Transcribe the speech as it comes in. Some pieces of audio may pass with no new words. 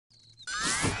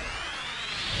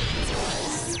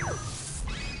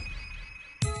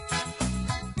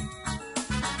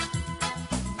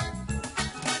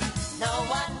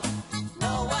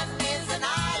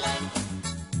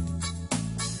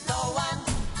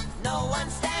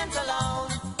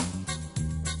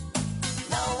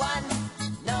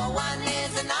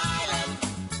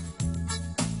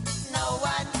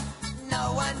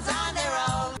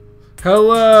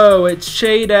Hello, it's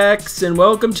ShadeX, and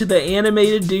welcome to the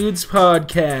Animated Dudes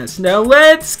podcast. Now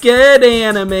let's get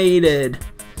animated.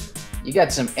 You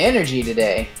got some energy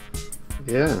today.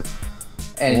 Yeah.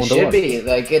 And it should be.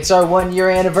 Like, it's our 1 year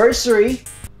anniversary.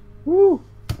 Woo.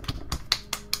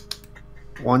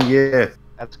 1 year.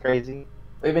 That's crazy.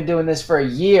 We've been doing this for a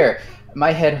year.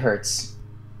 My head hurts.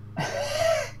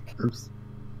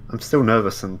 I'm still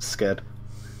nervous and scared.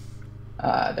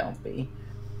 Don't be.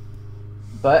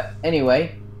 But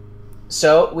anyway,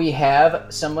 so we have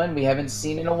someone we haven't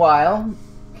seen in a while.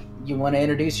 You want to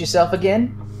introduce yourself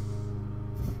again?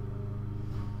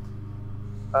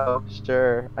 Oh,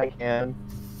 sure, I can.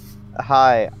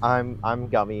 Hi, I'm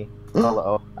Gummi.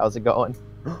 Hello, how's it going?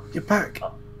 You're back.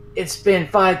 It's been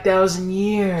 5,000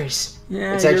 years.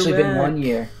 Yeah, it's actually you're been back. 1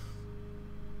 year.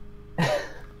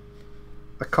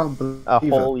 I can't believe A it.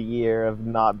 whole year of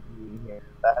not being here.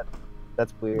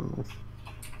 That's weird.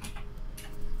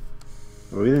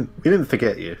 We didn't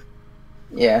forget you.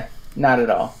 Yeah, not at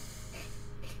all.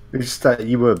 It's just that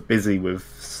you were busy with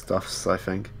stuffs, I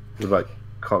think. With like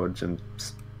college and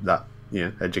that,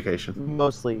 education.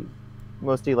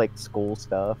 Mostly like school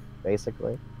stuff,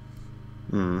 basically.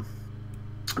 Hmm.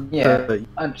 Yeah,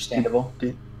 understandable.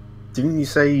 Didn't you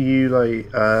say you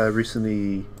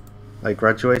recently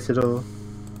graduated or?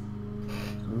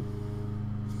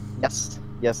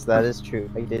 Yes, that is true.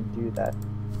 I did do that.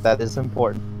 That is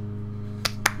important.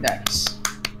 Nice.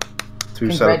 Two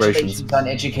celebrations. Congratulations on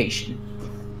education.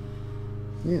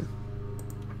 Yeah.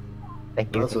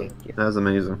 Thank you. That was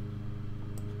amazing.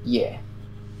 Yeah.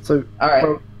 So, All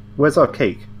right. where's our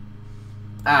cake?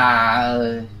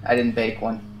 I didn't bake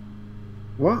one.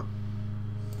 What?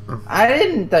 I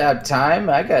didn't have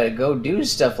time. I gotta go do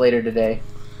stuff later today.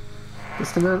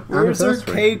 Just an Where's our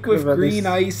anniversary. cake with What about green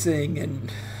this? icing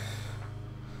and...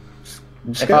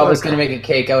 Just If get, I was gonna make a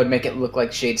cake, I would make it look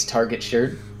like Shade's Target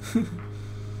shirt.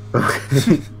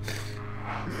 Okay.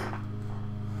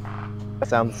 That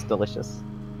sounds delicious.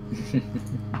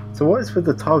 So what is with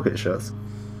the Target shirts?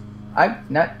 I'm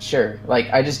not sure. Like,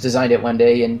 I just designed it one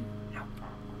day, and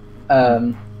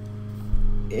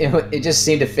it just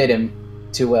seemed to fit him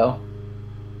too well.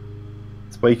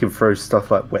 It's where you can throw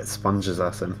stuff like wet sponges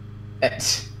at him.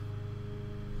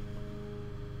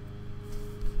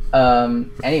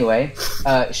 Anyway,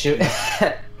 should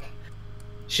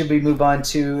should we move on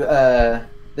to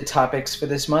the topics for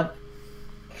this month?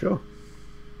 Sure.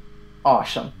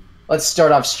 Awesome. Let's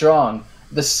start off strong.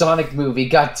 The Sonic movie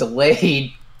got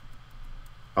delayed.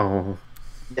 Oh.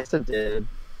 Yes, it did.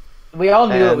 We all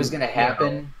knew it And, was gonna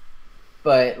happen,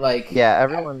 but Yeah,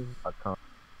 everyone.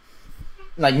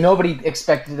 nobody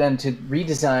expected them to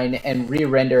redesign and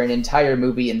re-render an entire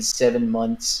movie in 7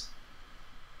 months.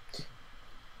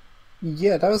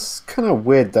 Yeah, that was kind of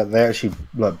weird that they actually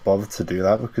bothered to do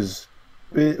that, because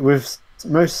with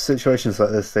most situations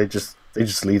like this, they just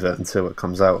leave it until it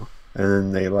comes out, and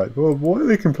then they well, why are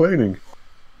they complaining?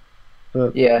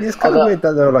 But Yeah, it's kind of weird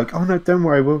that they're like, oh no, don't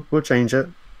worry, we'll change it.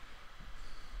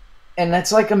 And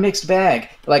that's like a mixed bag.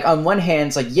 Like, on one hand,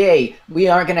 it's like, yay, we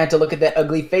aren't gonna have to look at that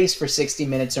ugly face for 60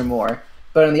 minutes or more.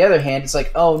 But on the other hand, it's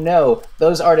like, oh no,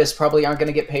 those artists probably aren't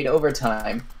gonna get paid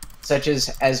overtime, such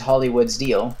as Hollywood's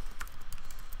deal.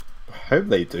 I hope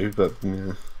they do, but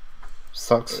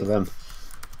sucks for them.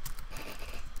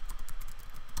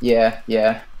 Yeah.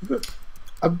 But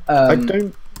I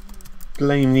don't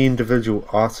blame the individual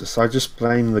artists. I just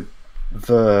blame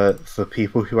the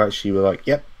people who actually were like,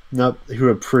 yep, no, who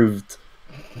approved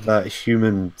that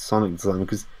human Sonic design.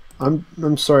 Because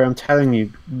I'm sorry, I'm telling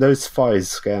you, those thighs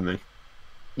scare me.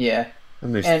 Yeah.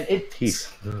 And those And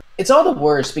teeth. it's all the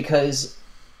worse because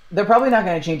they're probably not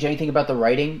going to change anything about the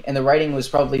writing, and the writing was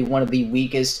probably one of the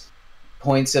weakest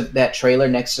points of that trailer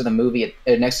next to the movie,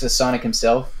 next to Sonic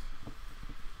himself.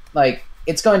 Like,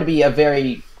 it's going to be a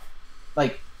very,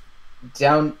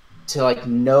 down to,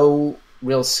 no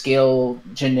real skill,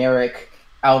 generic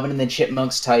Alvin and the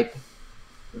Chipmunks type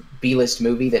B-list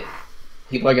movie that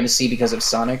people are going to see because of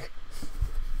Sonic.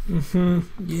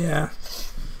 Yeah.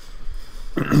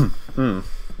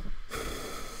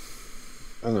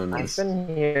 I don't know. I've been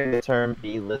hearing the term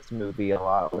B-list movie a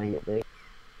lot lately.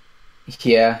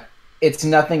 Yeah. It's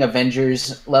nothing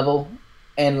Avengers level,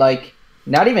 and,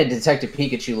 not even Detective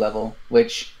Pikachu level,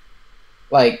 which,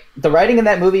 the writing in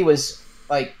that movie was,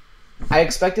 I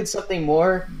expected something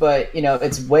more, but,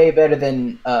 it's way better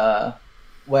than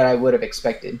what I would have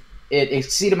expected. It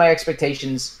exceeded my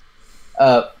expectations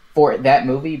for that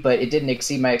movie, but it didn't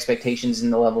exceed my expectations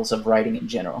in the levels of writing in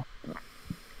general.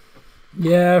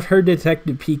 Yeah, I've heard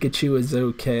Detective Pikachu is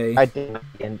okay. I didn't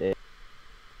end it.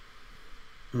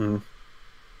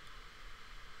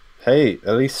 Hey,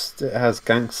 at least it has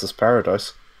Gangsta's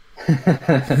Paradise. I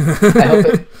hope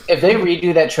if they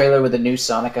redo that trailer with a new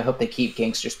Sonic, I hope they keep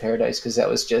Gangster's Paradise because that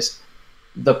was just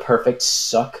the perfect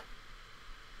suck.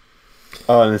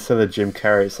 Oh, and instead of Jim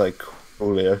Carrey, it's like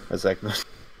Coolio as Eggman.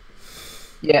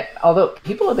 Yeah, although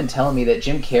people have been telling me that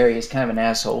Jim Carrey is kind of an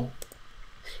asshole.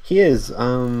 He is.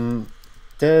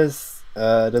 There's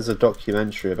a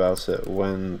documentary about it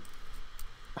when.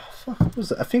 Oh, fuck, what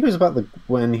was it? I think it was about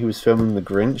when he was filming The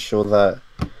Grinch, or that.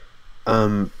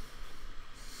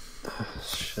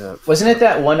 Shit. Wasn't it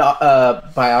that one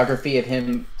biography of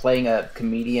him playing a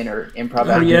comedian or improv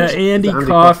Oh actor? yeah, Andy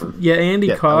Kaufman. Yeah,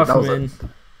 Andy Kaufman.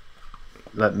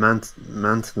 That was like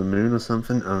Man to the Moon or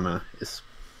something. I don't know.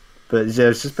 But yeah,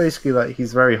 it's just basically like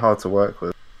he's very hard to work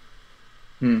with.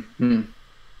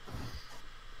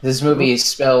 This movie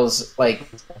spells like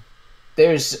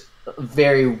there's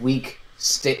very weak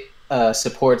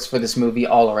supports for this movie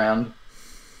all around.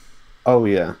 Oh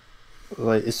yeah,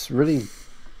 like it's really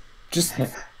just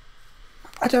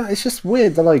I don't. It's just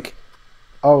weird. They're like,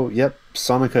 oh yep,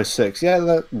 Sonic 06.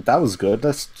 Yeah, that was good.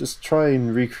 Let's just try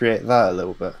and recreate that a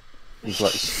little bit. It's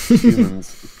like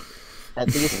humans. At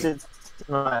least it's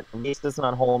not. At least it's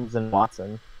not Holmes and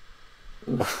Watson.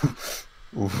 Oof.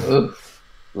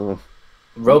 Oh.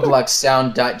 Roblox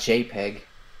sound.jpg.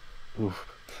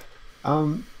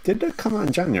 Did it come out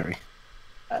in January?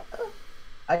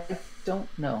 I don't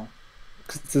know.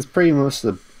 Because there's pretty much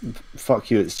the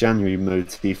fuck you, it's January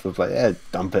motif of like,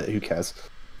 dump it, who cares?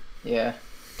 Yeah.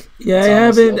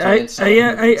 Yeah, It's I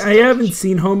haven't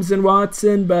seen Holmes and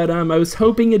Watson, but I was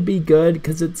hoping it'd be good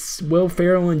because it's Will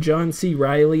Ferrell and John C.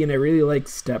 Reilly, and I really like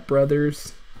Step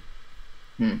Brothers.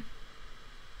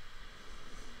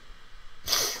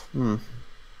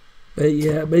 But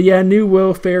yeah, new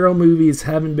Will Ferrell movies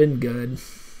haven't been good.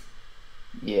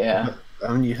 Yeah.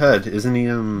 Haven't you heard? Isn't he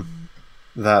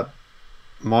that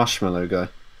Marshmallow guy?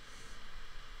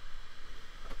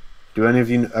 Do any of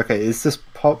you? Okay, is this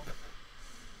pop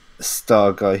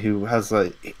star guy who has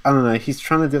like I don't know? He's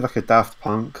trying to do like a Daft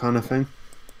Punk kind of thing.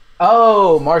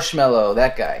 Oh, Marshmallow,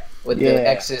 that guy with the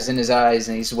X's in his eyes,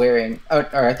 and he's wearing. Or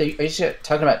are you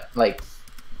talking about like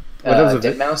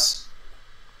Deadmau5?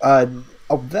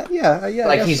 Yeah.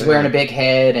 Like he's wearing a big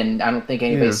head, and I don't think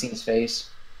anybody's seen his face.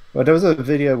 Well, there was a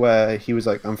video where he was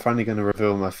like, "I'm finally going to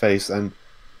reveal my face," and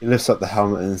he lifts up the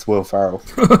helmet, and it's Will Ferrell.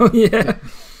 Oh yeah.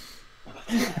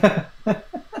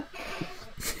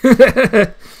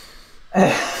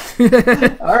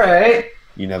 All right.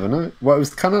 You never know. Well, it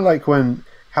was kind of like when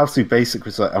How to Basic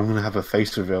was like, "I'm going to have a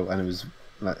face reveal," and it was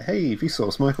like, "Hey,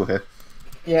 Vsauce, Michael here."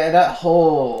 Yeah, that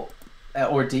whole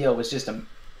ordeal was just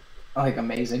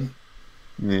amazing.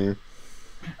 Yeah.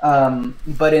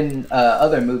 But in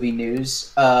other movie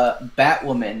news,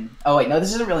 Batwoman. Oh wait, no,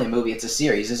 this isn't really a movie; it's a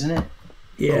series, isn't it?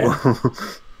 Yeah.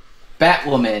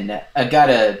 Batwoman got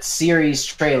a series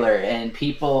trailer, and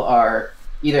people are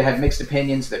either have mixed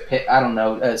opinions. I don't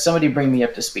know. Somebody bring me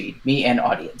up to speed, me and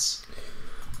audience.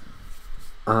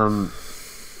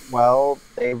 Well,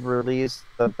 they've released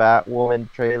the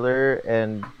Batwoman trailer,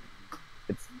 and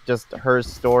it's just her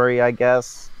story, I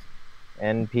guess.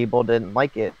 And people didn't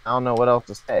like it. I don't know what else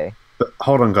to say. But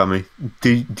hold on, Gummy.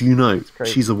 Do you know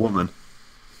she's a woman?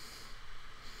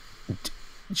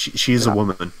 She is a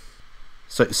woman.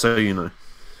 So you know.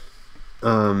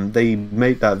 They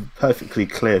made that perfectly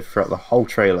clear throughout the whole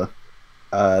trailer.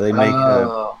 They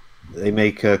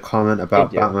make a comment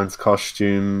about Batman's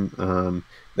costume.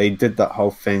 They did that whole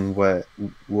thing where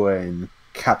when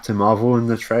Captain Marvel in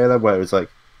the trailer, where it was like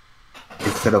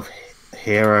instead of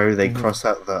hero, they cross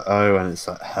out the O and it's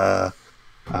like her.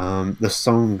 The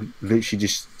song literally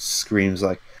just screams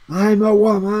like "I'm a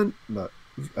woman," but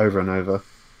over and over.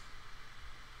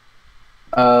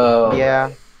 Oh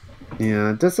yeah.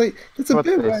 There's a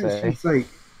bit where she's like,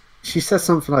 she says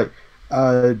something like,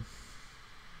 Oh,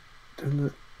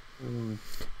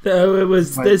 it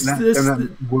was like, this that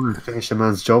woman finish a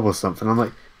man's job or something. I'm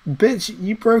like, bitch,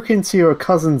 you broke into your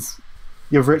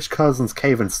rich cousin's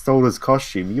cave and stole his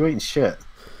costume. You ain't shit.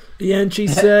 Yeah, and she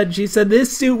said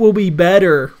this suit will be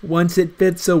better once it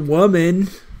fits a woman.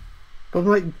 But I'm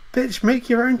like, bitch, make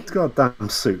your own goddamn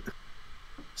suit.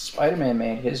 Spider-Man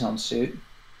made his own suit.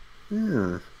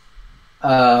 Yeah.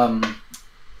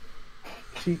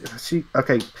 She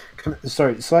okay.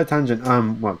 Sorry, slight tangent.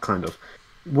 Well, kind of.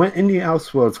 When in the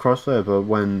Elseworlds crossover,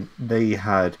 when they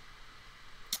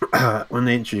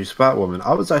introduced Batwoman,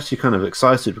 I was actually kind of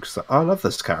excited because I love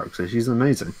this character. She's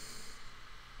amazing.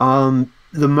 The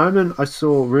moment I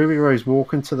saw Ruby Rose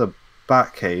walk into the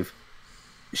Batcave,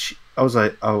 I was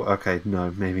like, oh, okay,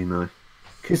 no, maybe no,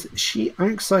 because she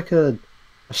acts like a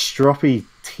stroppy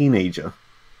teenager.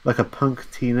 like a punk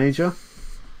teenager.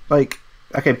 Like,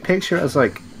 okay, picture it as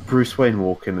like Bruce Wayne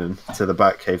walking into the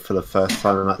Batcave for the first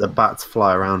time, and like the bats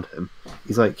fly around him.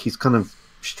 He's kind of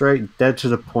straight, dead to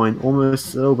the point,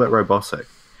 almost a little bit robotic.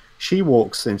 She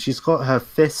walks in. She's got her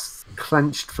fists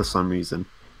clenched for some reason,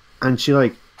 and she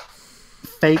like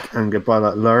fake anger by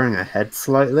like lowering her head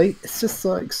slightly. It's just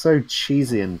like so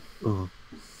cheesy and. Ugh.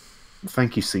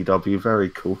 Thank you, CW. Very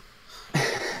cool.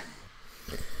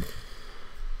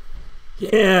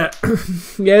 Yeah,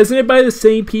 yeah. Isn't it by the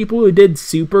same people who did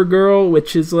Supergirl,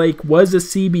 which is like was a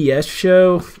CBS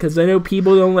show? Because I know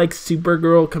people don't like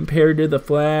Supergirl compared to the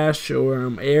Flash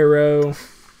or Arrow.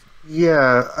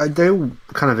 Yeah, they all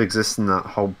kind of exist in that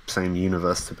whole same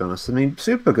universe. To be honest, I mean,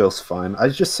 Supergirl's fine. I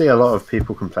just see a lot of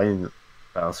people complaining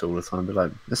about it all the time, but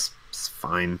like, it's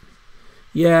fine.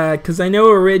 Yeah, because I know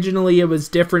originally it was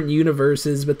different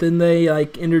universes, but then they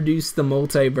like introduced the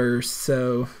multiverse,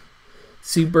 so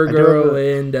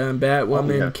Supergirl and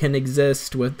Batwoman can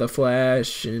exist with the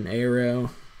Flash and Arrow.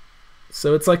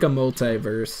 So it's like a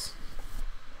multiverse.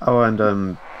 Oh,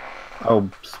 and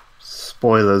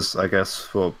spoilers, I guess,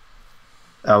 for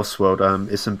Elseworld.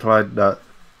 It's implied that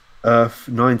Earth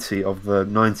 90 of the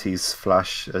 90s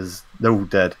Flash they're all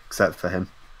dead except for him,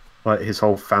 like his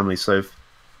whole family. So if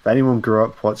anyone grew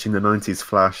up watching the 90s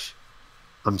Flash,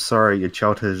 I'm sorry, your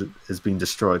childhood has been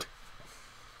destroyed.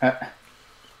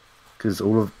 Because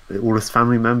all his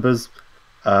family members,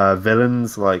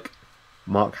 villains like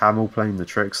Mark Hamill playing the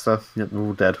Trickster, yeah, they're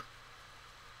all dead.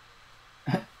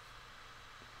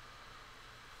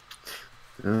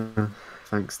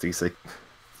 Thanks, DC.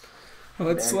 Well,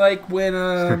 it's like when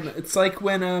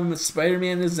Spider-Man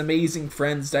and his amazing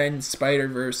friends died in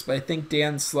Spider-Verse, but I think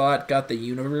Dan Slott got the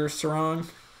universe wrong.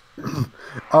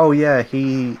 Oh yeah,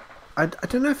 I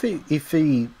don't know if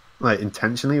he like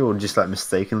intentionally or just like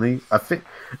mistakenly. I think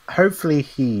hopefully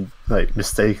he like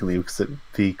mistakenly, because it'd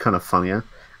be kind of funnier.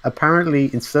 Apparently,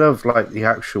 instead of like the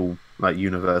actual like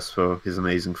universe for his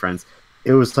amazing friends,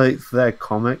 it was like their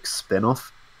comic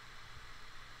spin-off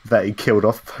that he killed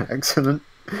off by accident.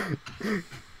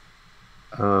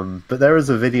 But there is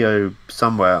a video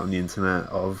somewhere on the internet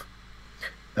of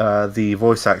the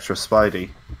voice actor of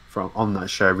Spidey on that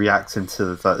show reacting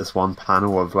to this one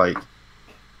panel of like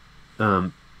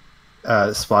Spider-Man,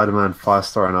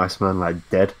 Firestar, and Iceman like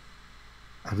dead,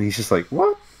 and he's just like,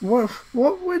 what? Where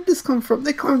did this come from?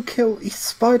 They can't kill. He's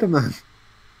Spider-Man.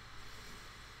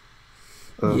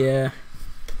 Yeah.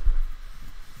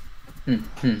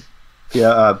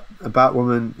 Yeah, a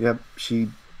Batwoman. Yep, she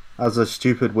has a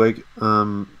stupid wig.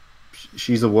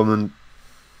 She's a woman.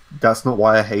 That's not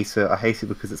why I hate it. I hate it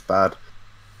because it's bad.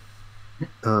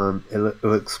 It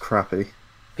looks crappy.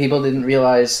 People didn't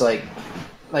realize like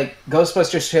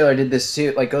Ghostbusters trailer did this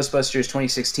too. Like Ghostbusters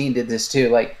 2016 did this too.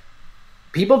 Like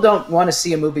people don't want to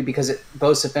see a movie because it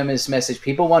boasts a feminist message.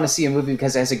 People want to see a movie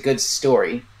because it has a good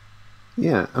story.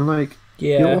 Yeah, and like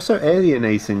yeah, you're also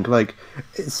alienating. Like,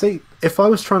 see, if I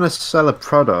was trying to sell a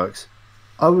product,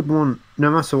 I would want, no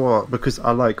matter what, because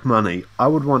I like money, I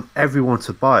would want everyone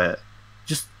to buy it.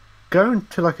 Just go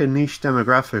into like a niche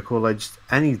demographic or like just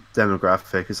any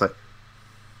demographic.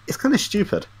 It's kind of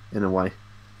stupid in a way.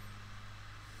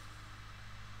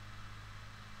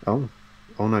 Oh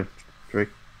no, Drake.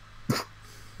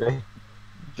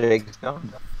 Jake's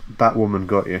gone. Batwoman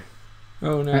got you.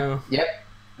 Oh no. Yep.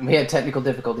 We had technical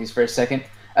difficulties for a second.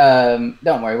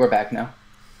 Don't worry, we're back now.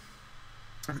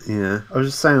 Yeah, I was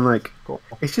just saying, like,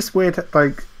 it's just weird.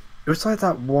 Like, it was like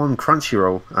that one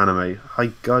Crunchyroll anime,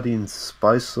 High Guardian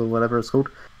Spice or whatever it's called,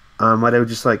 where they were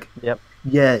just like, yep,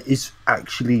 yeah, it's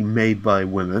actually made by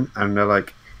women, and they're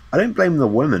like, I don't blame the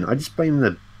women, I just blame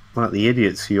the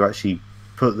idiots who actually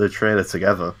put the trailer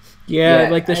together. Yeah,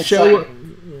 like the show. Like,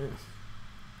 yeah.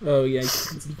 Oh yeah,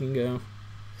 you can go.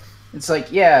 It's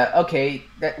like, yeah, okay,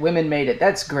 that women made it.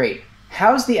 That's great.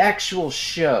 How's the actual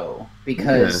show?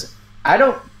 Because I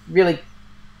don't really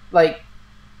like.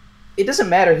 It doesn't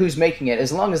matter who's making it,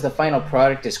 as long as the final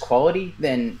product is quality.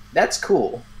 Then that's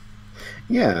cool.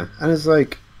 Yeah, and it's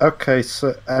like, okay,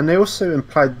 so, and they also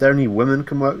implied that only women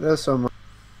can work there. So I'm like,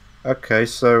 okay,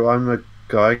 so I'm a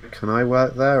guy, can I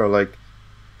work there? Or like,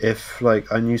 if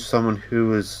like I knew someone who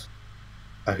was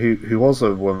who was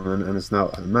a woman and is now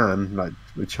a man, like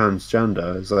with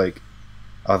transgender, is like,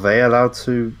 are they allowed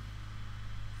to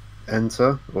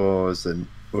enter, or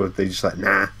are they just like,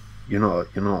 nah, you're not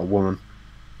a woman?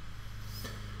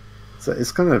 So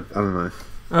it's kind of, I don't know.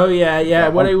 Oh yeah.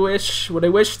 What I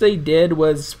wish they did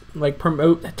was like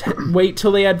wait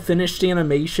till they had finished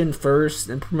animation first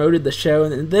and promoted the show,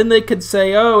 and then they could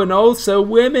say, oh, and also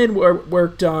women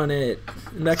worked on it,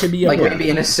 and that could be like maybe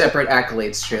in a separate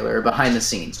accolades trailer or behind the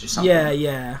scenes or something.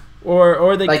 Yeah.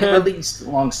 Or they like could released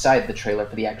alongside the trailer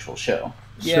for the actual show.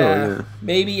 Yeah.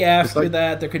 Maybe after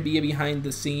that there could be a behind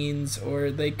the scenes,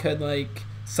 or they could like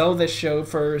sell the show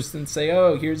first and say,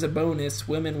 oh, here's a bonus,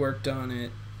 women worked on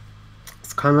it.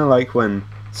 It's kind of like when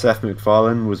Seth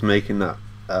MacFarlane was making that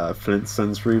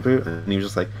Flintstones reboot, and he was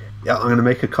just like, yeah, I'm going to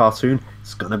make a cartoon.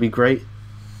 It's going to be great.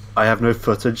 I have no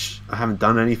footage. I haven't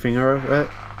done anything of it,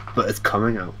 but it's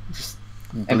coming out.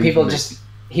 And people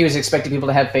he was expecting people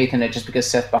to have faith in it just because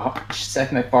Seth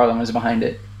MacFarlane was behind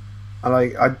it.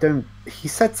 He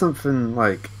said something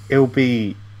like, it'll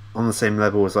be on the same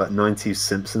level as like 90s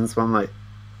Simpsons, but I'm like,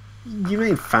 you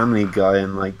made Family Guy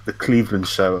and like the Cleveland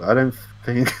Show. I don't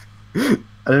think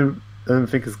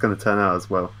it's going to turn out as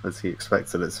well as he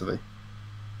expected it to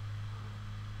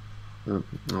be.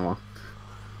 Oh.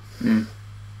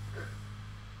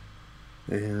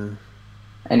 Yeah.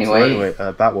 Anyway,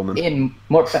 Batwoman.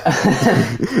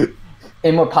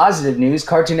 In more positive news,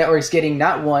 Cartoon Network's getting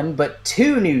not one but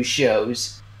two new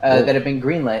shows that have been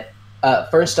greenlit.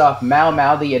 First off, Mao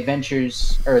Mao, the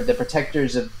Adventures or the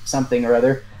Protectors of something or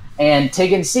other, and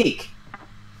Tig and Seek.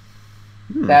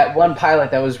 That one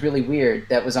pilot that was really weird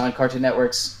that was on Cartoon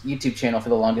Network's YouTube channel for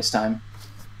the longest time.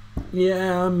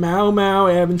 Yeah, Mao Mao,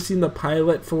 I haven't seen the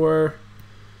pilot for,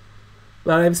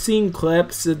 but I've seen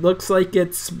clips. It looks like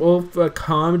it's both a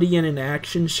comedy and an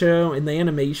action show, and the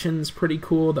animation's pretty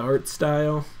cool, the art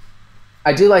style.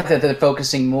 I do like that they're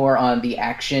focusing more on the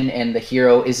action, and the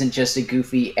hero isn't just a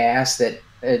goofy ass that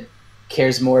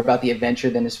cares more about the adventure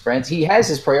than his friends. He has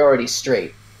his priorities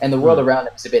straight, and the world around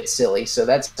him is a bit silly, so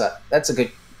that's a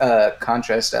good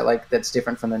contrast. I like that's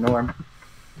different from the norm.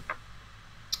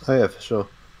 Oh yeah, for sure.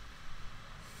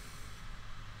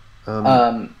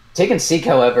 Take and Seek,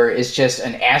 however, is just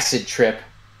an acid trip.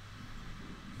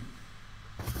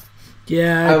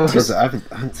 Yeah, I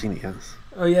haven't seen it yet.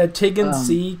 Oh yeah, Tig and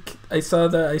Seek. I saw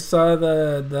the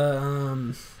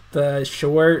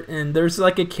short, and there's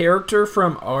like a character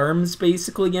from Arms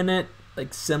basically in it,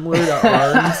 like similar to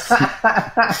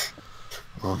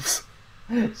Arms.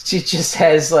 She just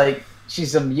has like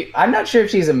I'm not sure if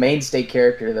she's a mainstay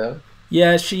character though.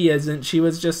 Yeah, she isn't.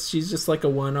 She's just like a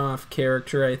one-off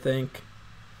character, I think.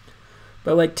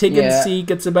 But like Tig and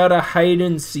Seek, it's about a hide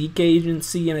and seek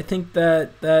agency, and I think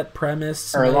that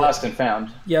premise Lost and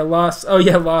Found. Yeah, Lost. Oh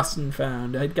yeah, Lost and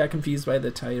Found. I got confused by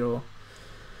the title.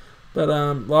 But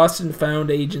Lost and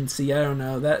Found agency. I don't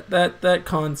know, that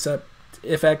concept,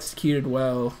 if executed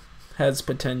well, has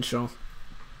potential.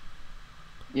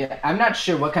 Yeah, I'm not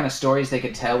sure what kind of stories they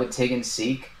could tell with Tig and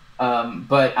Seek.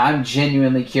 But I'm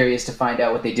genuinely curious to find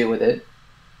out what they do with it.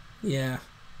 Yeah.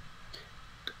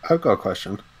 I've got a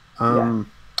question.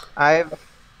 I've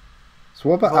so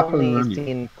what about Apple and only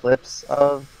seen clips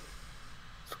of.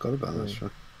 Forgot about that show.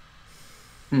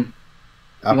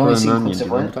 Apple and Onion. Do you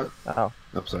remember that? Oh,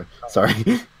 sorry. Sorry,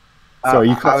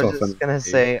 you cut off. I was just gonna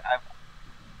say.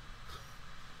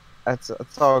 It's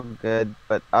all good,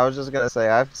 but I was just gonna say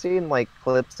I've seen like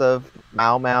clips of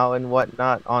Mao Mao and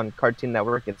whatnot on Cartoon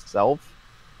Network itself.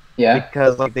 Yeah.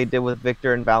 Because like they did with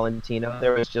Victor and Valentino,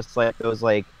 there was just like those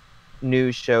like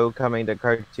new show coming to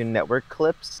Cartoon Network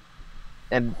clips,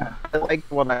 and I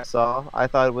liked what I saw. I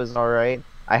thought it was all right.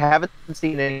 I haven't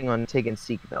seen anything on Tig and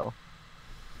Seek though.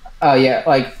 Oh yeah,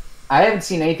 like I haven't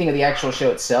seen anything of the actual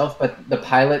show itself, but the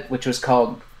pilot, which was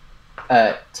called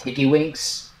Tiggy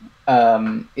Winks,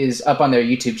 is up on their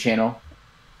YouTube channel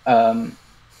to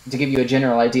give you a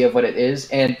general idea of what it is.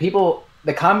 And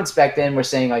the comments back then were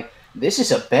saying like, this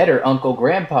is a better Uncle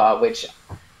Grandpa, which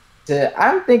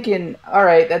I'm thinking, all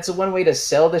right, that's one way to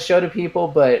sell the show to people,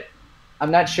 but I'm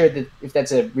not sure if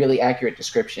that's a really accurate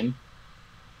description.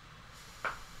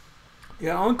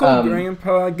 Yeah, Uncle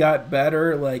Grandpa got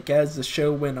better like as the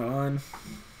show went on.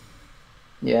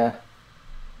 Yeah.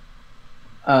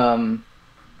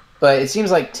 But it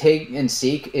seems like Tig and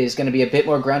Seek is going to be a bit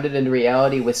more grounded in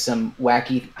reality with some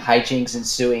wacky hijinks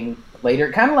ensuing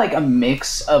later. Kind of like a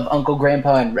mix of Uncle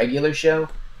Grandpa and regular show,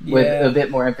 with a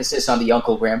bit more emphasis on the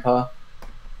Uncle Grandpa.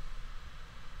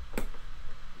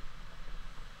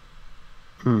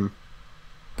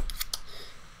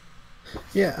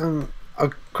 Yeah, a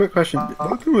quick question. What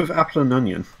happened with Apple and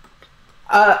Onion?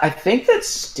 I think that's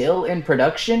still in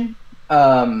production.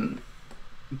 Oh,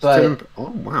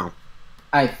 wow.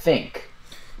 I think.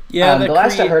 Yeah, the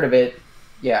last I heard of it...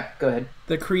 Yeah, go ahead.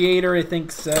 The creator, I think,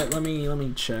 said... Let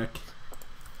me check.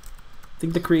 I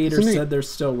think the creator said they're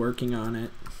still working on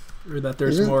it. or that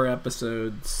there's more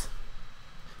episodes.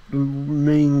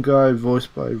 Main guy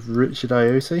voiced by Richard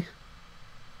Ayoade,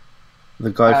 the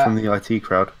guy from the IT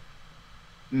crowd.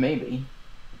 Maybe.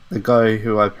 The guy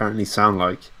who I apparently sound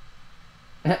like.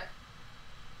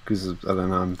 Because I don't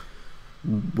know,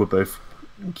 we're both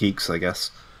geeks, I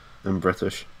guess. I'm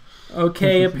British.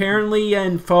 Okay, apparently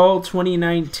in fall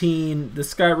 2019,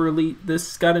 this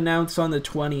got announced on the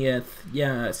 20th.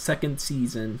 Yeah, second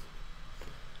season.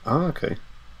 Oh, okay.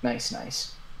 Nice.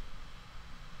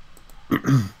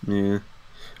 Yeah.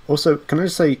 Also, can I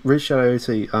just say, Richard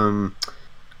Ayoade,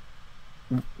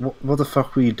 what the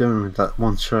fuck were you doing with that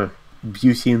one show?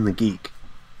 Beauty and the Geek.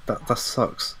 That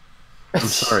sucks. I'm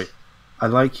sorry. I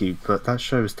like you, but that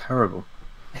show is terrible.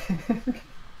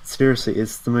 Seriously,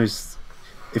 it's the most...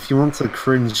 If you want to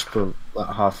cringe for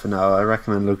like half an hour, I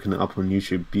recommend looking it up on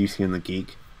YouTube, Beauty and the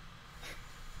Geek.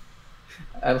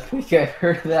 I don't think I've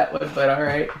heard of that one, but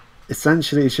alright.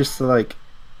 Essentially, it's just like...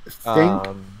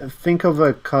 Think of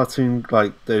a cartoon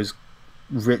like those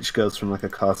rich girls from like a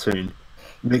cartoon,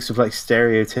 mixed with like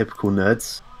stereotypical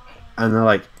nerds, and they're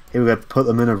like, here we go, put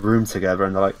them in a room together,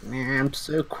 and they're like, I'm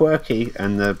so quirky,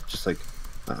 and they're just like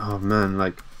oh man,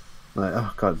 like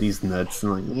oh god, these nerds,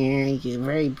 and like, yeah, you're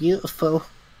very beautiful.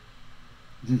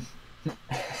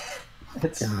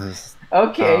 It's...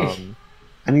 Okay.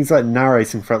 And he's like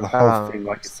narrating throughout the whole thing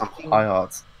like it's some high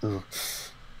art. Ugh.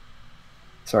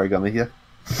 Sorry, Gummi, yeah.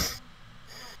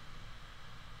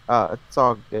 It's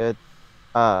all good.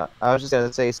 I was just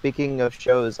gonna say, speaking of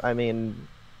shows, I mean,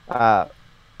 I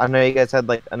know you guys had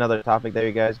like another topic that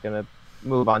you guys gonna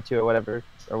move on to or whatever.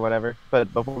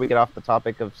 But before we get off the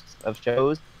topic of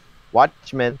shows,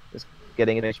 Watchmen is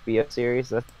getting an HBO series.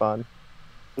 That's fun.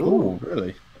 Ooh,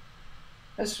 really?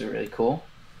 That's really cool.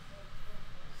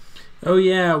 Oh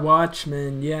yeah,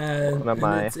 Watchmen. Yeah,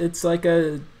 and it's like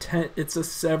it's a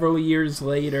several years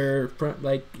later. From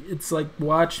like it's like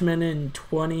Watchmen in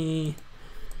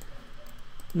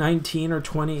 2019 or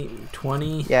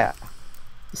 2020. Yeah.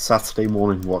 Saturday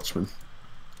morning Watchmen.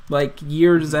 Like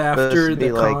years after the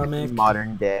comic. Like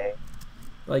modern day.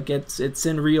 Like it's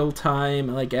in real time.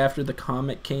 Like after the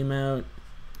comic came out.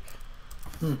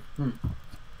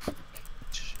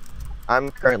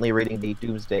 I'm currently reading the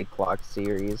Doomsday Clock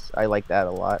series. I like that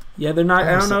a lot. Yeah, they're not.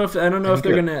 I don't know if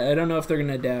they're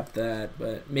gonna adapt that,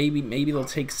 but maybe they'll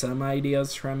take some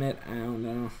ideas from it. I don't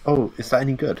know. Oh, is that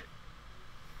any good?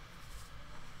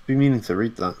 Be meaning to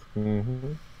read that.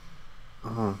 Mm-hmm.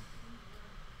 Oh.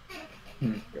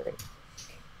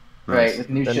 Right, with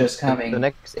new shows coming. The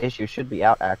next issue should be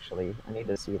out. Actually, I need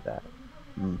to see that.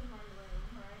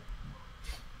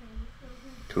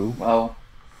 Cool. Well,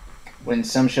 when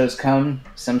some shows come,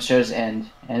 some shows end,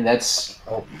 and that's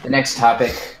the next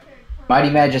topic. Mighty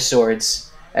Magic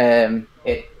Swords. It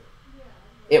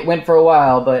went for a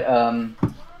while, but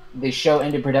the show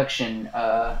ended production.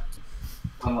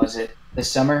 When was it? This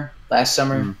summer? Last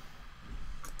summer?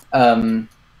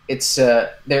 It's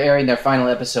they're airing their final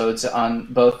episodes on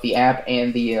both the app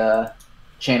and the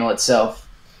channel itself.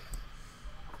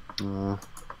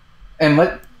 And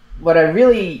what I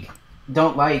really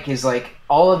don't like is like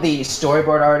all of the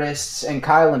storyboard artists and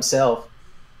Kyle himself.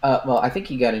 Well, I think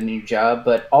he got a new job,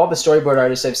 but all the storyboard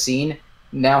artists I've seen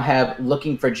now have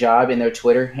 "looking for job" in their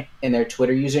Twitter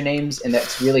usernames, and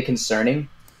that's really concerning.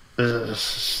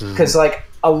 Because like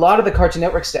a lot of the Cartoon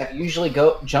Network staff usually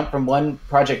jump from one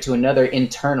project to another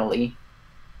internally.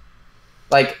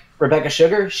 Like Rebecca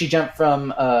Sugar, she jumped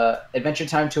from Adventure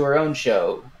Time to her own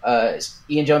show.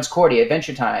 Ian Jones Cordy,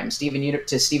 Adventure Time. Steven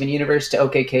Universe to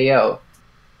OKKO.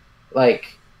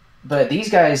 Like, but these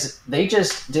guys, they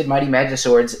just did Mighty Magic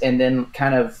Swords and then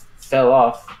kind of fell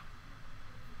off.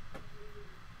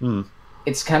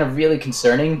 It's kind of really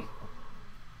concerning.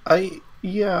 I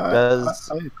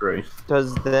agree.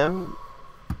 Does them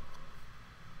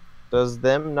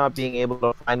not being able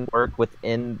to find work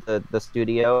within the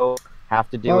studio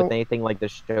have to do with anything like the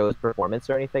show's performance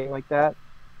or anything like that?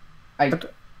 I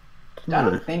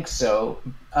don't think so.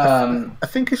 I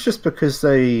think it's just because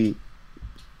they...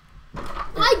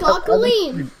 Hi,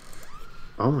 Gawkaleen!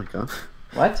 Oh my god.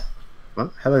 What?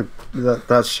 What? Hello.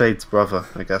 That's Shade's brother,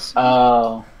 I guess.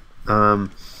 Oh.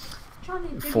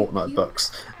 Fortnite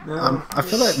bucks. I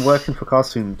feel like working for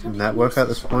Cartoon Network at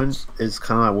this point is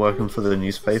kind of like working for the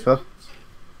newspaper,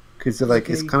 because like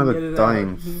it's kind of a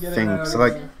dying thing. So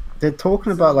like they're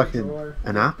talking about like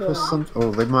an app or something,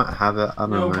 or they might have it. I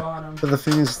don't know. But the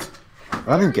thing is,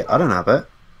 I don't have it.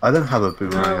 I don't have a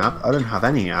Boomerang app. I don't have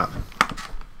any app.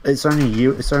 It's only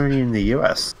in the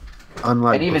US.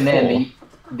 Unlike and even before. then,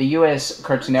 the US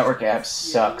Cartoon Network app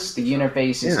sucks. The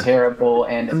interface is terrible,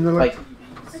 and like.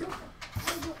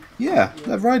 Yeah,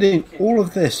 they're writing all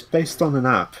of this based on an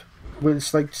app. Where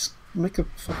it's like, just make a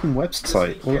fucking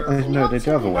website. Or, no, they do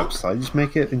have a website. Just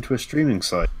make it into a streaming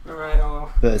site.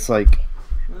 But it's like,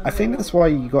 I think that's why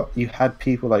you had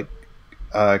people like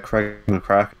Craig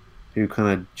McCracken who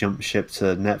kind of jumped ship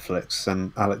to Netflix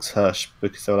and Alex Hirsch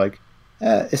because they're like,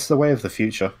 it's the way of the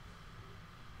future.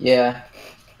 Yeah,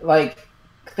 like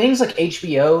things like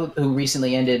HBO, who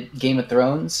recently ended Game of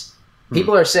Thrones.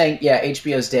 People are saying, yeah,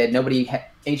 HBO's dead.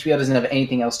 HBO doesn't have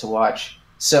anything else to watch,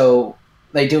 so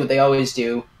they do what they always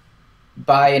do: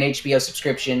 buy an HBO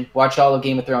subscription, watch all of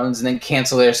Game of Thrones, and then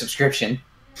cancel their subscription.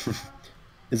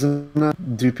 Isn't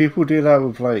that? Do people do that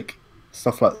with like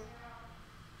stuff like?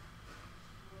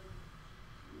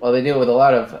 Well, they do it with a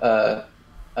lot of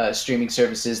streaming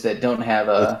services that don't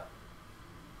have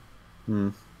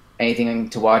anything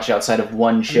to watch outside of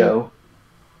one show.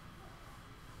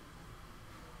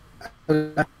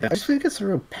 I just think it's a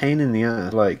real pain in the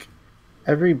ass. Like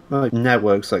every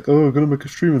network's like, "Oh, we're gonna make a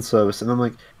streaming service," and I'm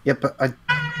like, "Yeah, but I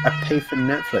pay for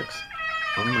Netflix."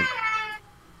 I'm like,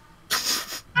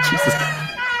 Jesus.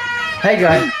 Hey,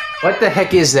 guy, what the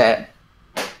heck is that?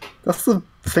 That's the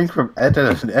thing from Ed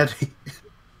and Eddie.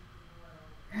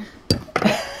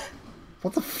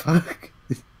 What the fuck?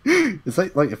 Is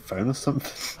that like a phone or something?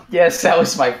 Yes, that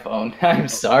was my phone. I'm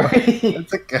sorry.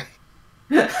 It's okay.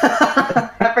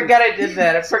 I forgot I did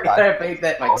that. I forgot I made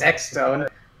that my text tone.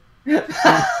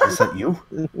 Is that you?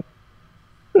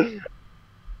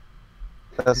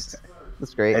 That's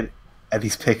great.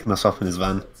 Eddie's picking us up in his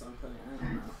van.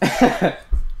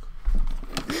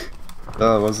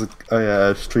 Oh, was it? Oh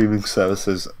yeah, streaming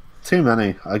services. Too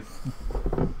many. I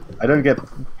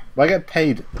get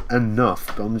paid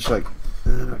enough, but I'm just like.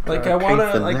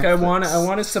 I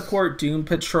wanna support Doom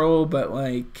Patrol, but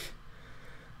like,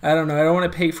 I don't know. I don't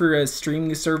want to pay for a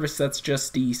streaming service that's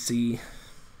just DC.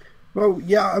 Well,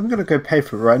 yeah, I'm gonna go pay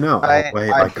for it right now.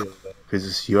 Because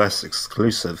it's US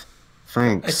exclusive.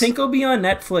 Thanks. I think it'll be on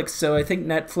Netflix, so I think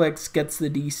Netflix gets the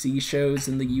DC shows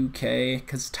in the UK,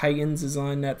 because Titans is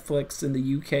on Netflix in the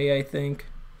UK, I think.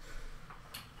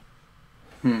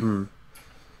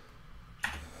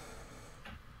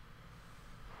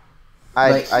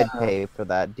 I'd pay for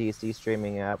that DC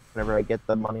streaming app whenever I get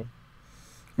the money.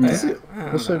 Does it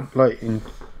also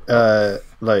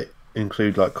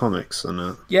include like comics and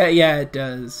that? Yeah, it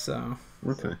does. So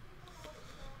okay.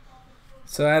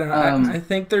 So I don't know. I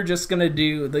think they're just gonna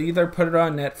they'll either put it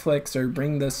on Netflix or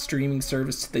bring the streaming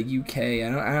service to the UK.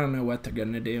 I don't know what they're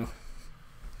gonna do.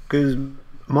 Because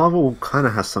Marvel kind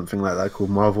of has something like that called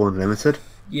Marvel Unlimited.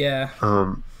 Yeah.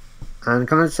 And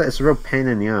can I say it's a real pain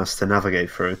in the ass to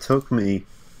navigate through. It took me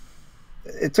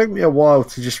a while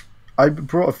to just. I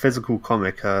brought a physical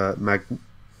comic,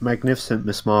 Magnificent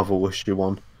Miss Marvel issue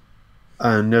 1,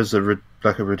 and there's a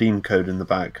redeem code in the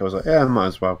back. I was like, yeah, I might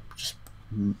as well just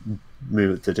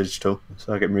move it to digital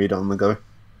so I can read it on the go.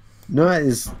 No,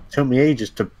 it took me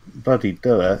ages to bloody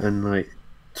do it, and like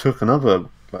took another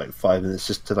 5 minutes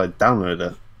just to download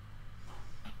it.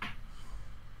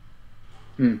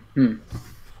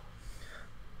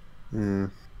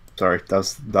 Sorry,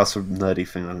 that's a nerdy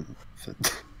thing.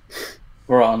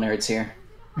 We're all nerds here.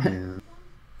 Yeah.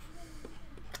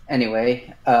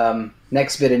 Anyway,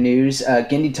 next bit of news: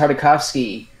 Gendy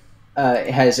Tartakovsky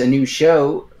has a new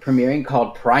show premiering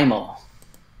called Primal.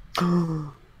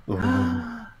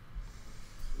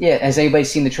 Yeah, has anybody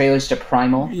seen the trailers to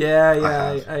Primal?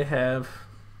 Yeah, I have.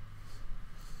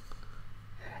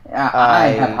 I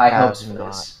have high hopes for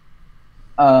this.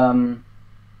 I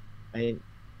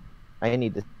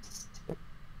need to.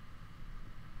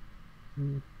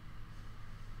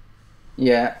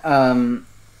 Yeah,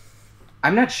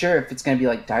 I'm not sure if it's going to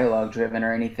be dialogue driven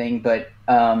or anything, but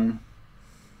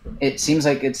it seems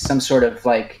like it's some sort of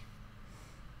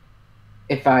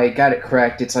if I got it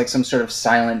correct, it's some sort of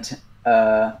silent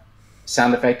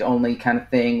sound effect only kind of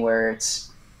thing where it's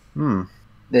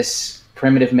this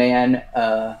primitive man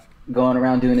going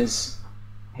around doing his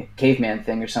caveman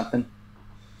thing or something.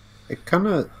 It kind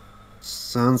of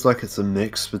sounds like it's a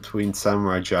mix between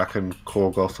Samurai Jack and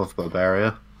Korgoth of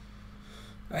Barbaria.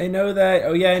 I know that.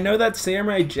 Oh yeah, I know that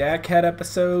Samurai Jack had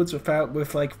episodes with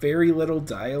very little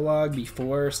dialogue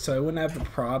before, so I wouldn't have a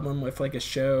problem with a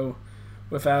show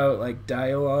without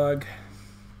dialogue.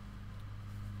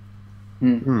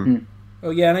 Oh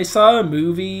yeah, and I saw a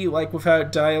movie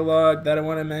without dialogue that I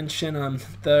want to mention.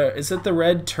 Is it The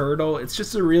Red Turtle? It's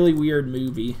just a really weird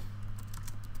movie.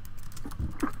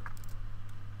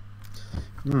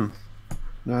 I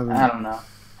don't know.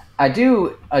 I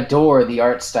do adore the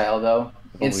art style though.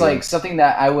 It's something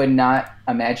that I would not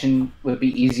imagine would be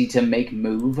easy to make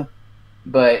move,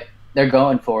 but they're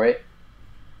going for it.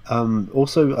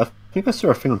 Also, I think I saw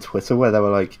a thing on Twitter where they were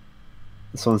like,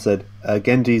 someone said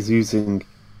Gendy's using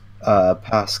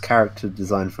past character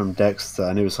design from Dexter,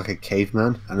 and it was like a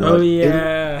caveman, and Oh like,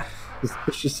 yeah. it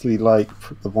suspiciously like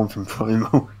the one from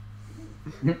Primal.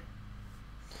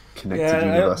 Connected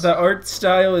universe. The art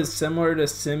style is similar to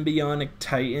Symbionic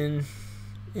Titan,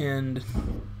 and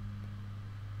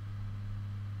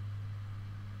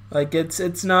like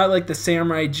it's not like the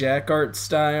Samurai Jack art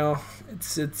style.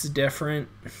 It's different.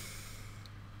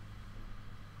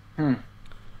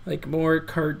 Like more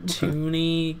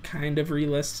cartoony, kind of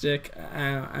realistic.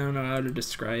 I don't know how to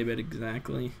describe it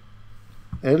exactly.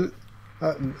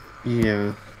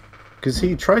 Yeah, because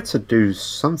he tried to do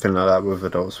something like that with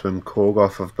Adult Swim,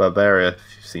 Korgoth of Barbaria. If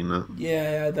you've seen that.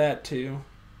 Yeah, that too.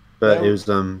 But it was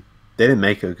they didn't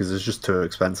make it because it was just too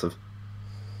expensive.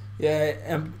 Yeah,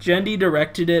 Gendy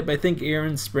directed it, but I think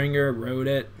Aaron Springer wrote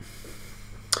it.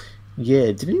 Yeah,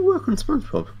 didn't he work on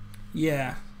SpongeBob?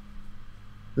 Yeah.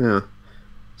 Yeah.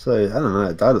 So I don't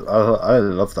know. I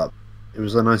love that. It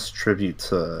was a nice tribute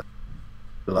to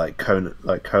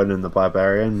Conan the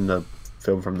Barbarian, the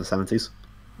film from the 70s.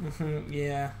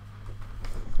 Yeah.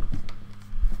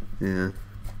 Yeah.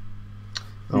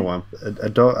 Oh wow.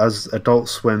 As Adult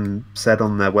Swim said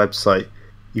on their website,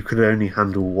 you could only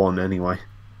handle one anyway.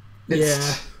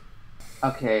 Yeah.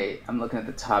 Okay, I'm looking at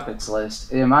the topics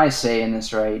list. Am I saying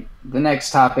this right? The next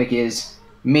topic is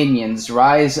Minions: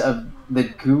 Rise of the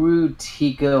Guru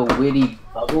Tika Witty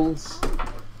Bubbles.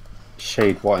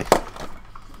 Shade, why?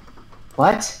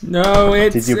 What? No,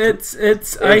 it's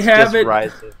I have it.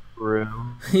 Rise of Gru.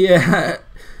 Yeah.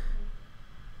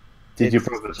 Did you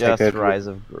It's take just it? Rise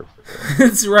of Gru?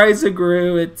 It's Rise of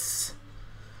Gru. It's.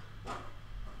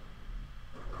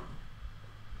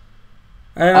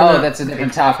 I don't know. That's a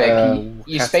different topic.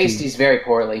 You spaced these very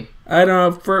poorly. I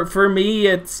don't know. For me,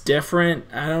 it's different.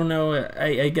 I don't know.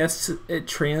 I guess it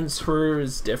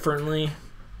transfers differently.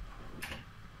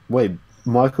 Wait,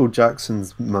 Michael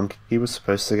Jackson's Monkey was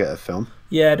supposed to get a film?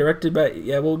 Yeah, directed by.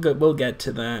 Yeah, we'll get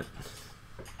to that.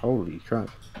 Holy crap!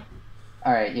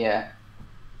 All right, yeah.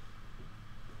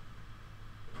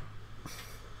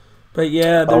 But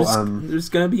yeah, there's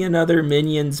gonna be another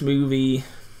Minions movie,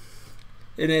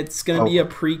 and it's gonna be a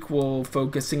prequel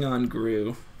focusing on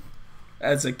Gru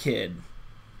as a kid.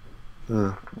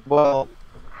 Well,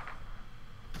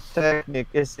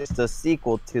 technically, it's just a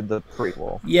sequel to the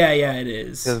prequel. Yeah, it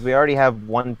is. Because we already have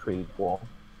one prequel.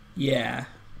 Yeah.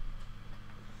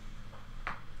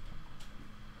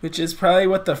 Which is probably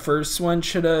what the first one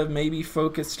should have maybe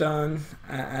focused on.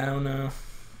 I don't know.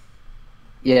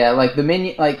 Yeah, like the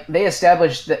Minion, like they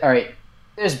established that. All right,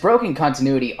 there's broken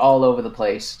continuity all over the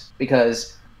place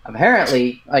because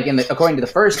apparently, like according to the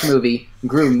first movie,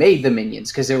 Gru made the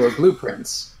Minions because there were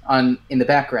blueprints in the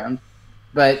background.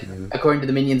 But according to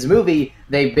the Minions movie,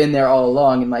 they've been there all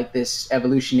along in like this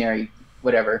evolutionary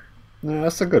whatever. No,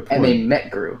 that's a good point. And they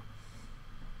met Gru.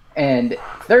 And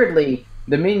thirdly,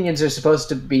 the Minions are supposed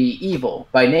to be evil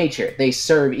by nature. They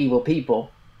serve evil people.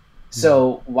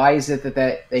 So why is it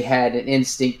that they had an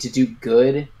instinct to do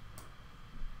good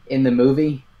in the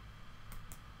movie?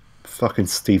 Fucking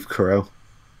Steve Carell.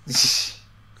 It's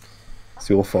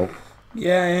your fault.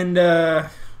 Yeah, and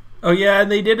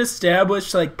and they did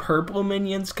establish like purple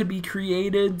Minions could be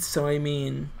created. So I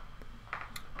mean,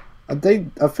 I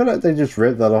feel like they just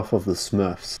ripped that off of the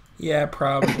Smurfs. Yeah,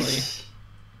 probably.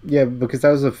 Yeah, because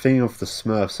that was a thing of the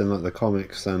Smurfs in like the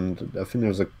comics, and I think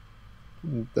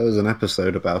there was an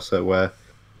episode about it where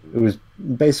it was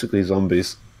basically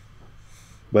zombies,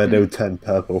 where they would turn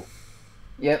purple.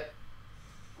 Yep.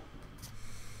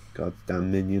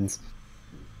 Goddamn minions.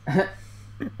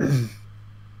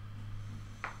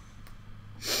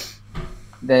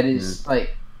 That is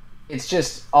like, it's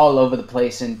just all over the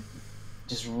place and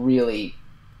just really,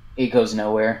 it goes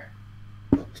nowhere.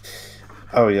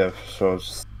 Oh yeah, so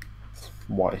just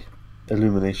why?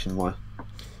 Illumination, why?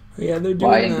 Yeah, they're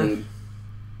doing that. Indeed.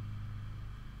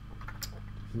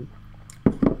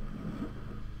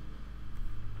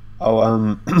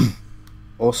 Oh,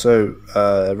 also,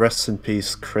 rest in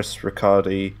peace, Chris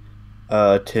Riccardi,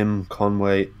 Tim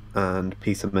Conway, and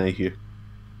Peter Mayhew.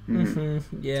 Yeah.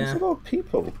 There's a lot of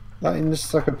people. Like in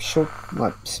just like a short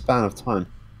span of time.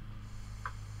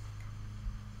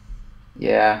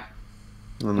 Yeah.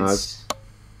 I don't know.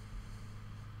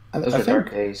 Those are dark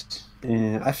days.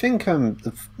 Yeah, I think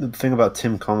the thing about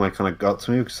Tim Conway kind of got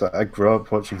to me because I grew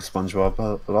up watching SpongeBob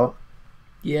a lot.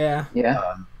 Yeah.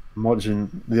 Yeah.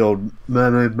 Watching the old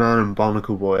Mermaid Man and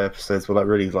Barnacle Boy episodes were they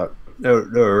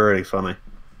were really funny.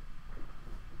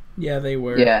 Yeah, they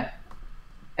were. Yeah.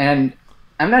 And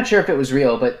I'm not sure if it was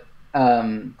real, but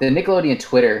the Nickelodeon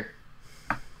Twitter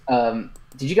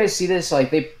Did you guys see this?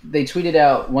 Like they tweeted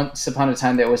out once upon a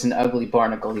time there was an ugly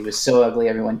barnacle. He was so ugly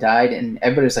everyone died, and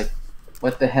everybody was like,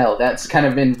 "What the hell?" That's kind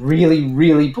of been really,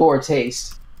 really poor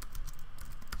taste.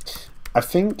 I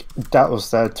think that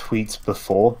was their tweets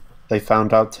before they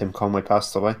found out Tim Conway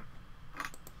passed away.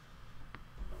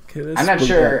 Okay, I'm not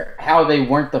sure how they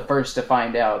weren't the first to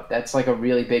find out. That's like a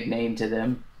really big name to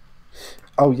them.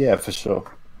 Oh yeah, for sure.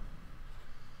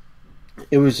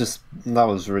 It was just that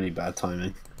was really bad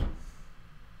timing.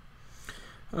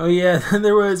 Oh yeah, then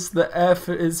there was the F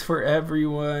is for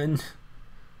everyone.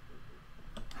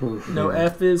 No,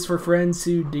 F is for friends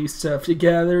who do stuff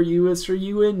together. U is for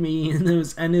you and me, and then it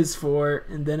was N is for,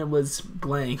 and then it was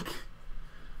blank.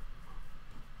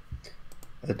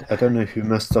 I don't know who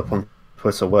messed up on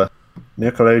Twitter where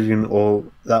Nickelodeon or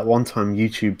that one time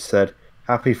YouTube said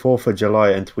Happy 4th of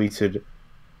July and tweeted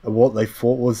what they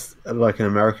thought was like an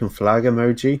American flag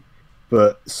emoji,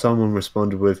 but someone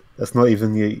responded with that's not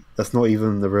even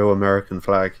the real American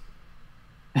flag.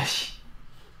 I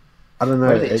don't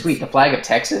know. What did they tweet? The flag of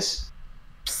Texas?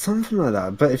 Something like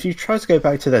that. But if you try to go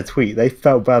back to their tweet, they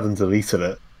felt bad and deleted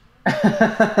it.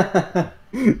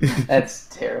 That's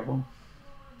terrible.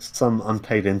 Some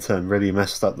unpaid intern really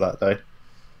messed up that day.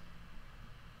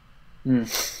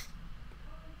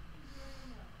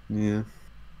 Yeah.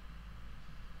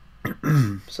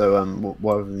 So,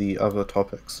 what are the other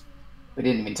topics? We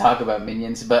didn't even talk about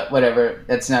Minions, but whatever.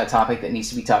 That's not a topic that needs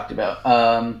to be talked about.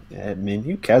 Yeah, I mean,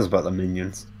 who cares about the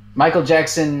Minions? Michael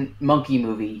Jackson monkey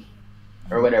movie,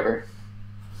 or whatever.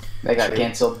 That got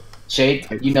canceled. Shade,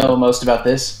 you know most about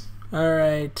this. All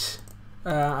right,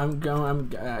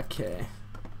 okay.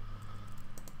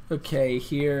 Okay,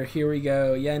 here we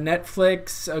go. Yeah,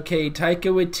 Netflix. Okay,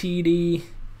 Taika Waititi.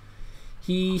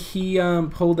 He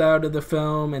pulled out of the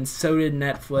film, and so did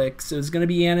Netflix. It was going to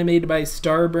be animated by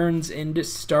Starburns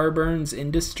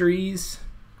Industries,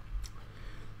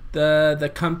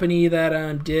 the company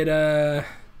that did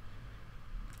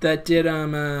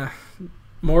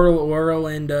Moral Oral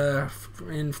and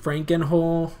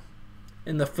Frankenhole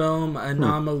in the film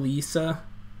Anomalisa.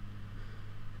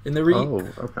 In the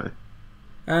okay.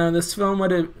 This film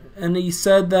would have, and he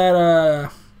said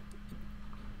that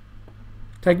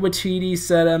Taika Waititi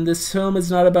said, this film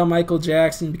is not about Michael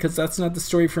Jackson because that's not the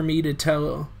story for me to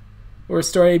tell, or a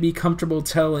story I'd be comfortable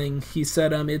telling. He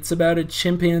said, it's about a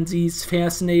chimpanzee's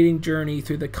fascinating journey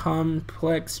through the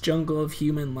complex jungle of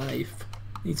human life.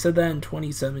 He said that in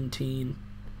 2017.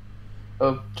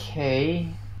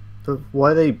 Okay. But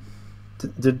why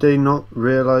did they not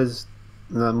realize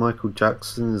that Michael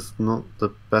Jackson is not the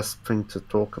best thing to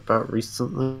talk about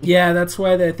recently? Yeah, that's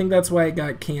why I think that's why it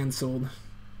got canceled.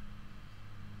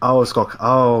 Oh, it's got.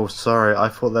 Oh, sorry. I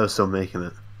thought they were still making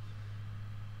it.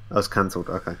 That was cancelled.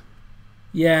 Okay.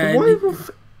 Yeah.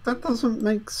 That doesn't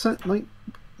make sense. Like,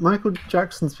 Michael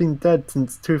Jackson's been dead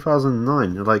since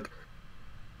 2009. Like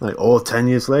 10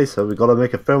 years later, we got to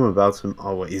make a film about him.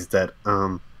 Oh, wait, he's dead.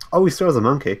 Oh, he still has a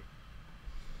monkey.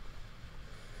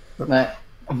 Matt,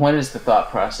 what is the thought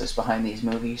process behind these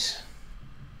movies?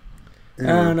 I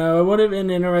don't know. It would have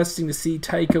been interesting to see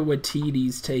Taika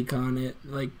Waititi's take on it.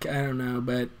 Like, I don't know,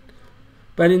 but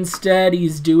instead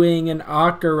he's doing an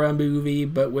Akira movie,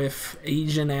 but with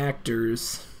Asian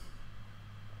actors.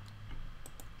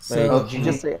 So did you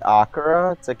just say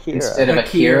Akira? It's Akira. Instead of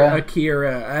Akira?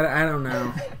 Akira. I don't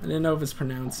know. I didn't know if it's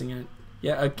pronouncing it.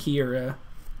 Yeah, Akira.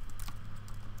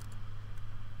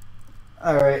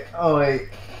 Alright. Oh, wait.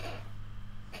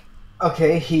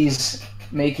 Okay, he's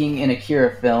making an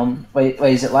Akira film. Wait,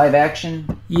 is it live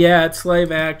action? Yeah, it's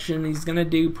live action. He's gonna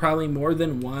do probably more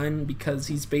than one because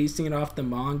he's basing it off the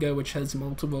manga, which has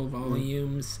multiple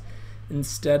volumes,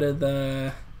 instead of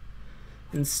the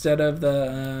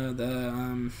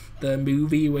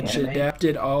movie, which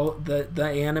adapted all the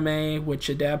anime, which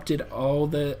adapted all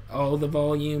the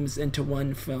volumes into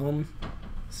one film.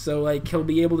 So like he'll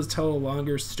be able to tell a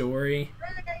longer story.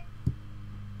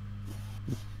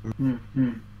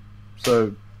 Mm-hmm.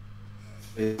 So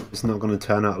it's not going to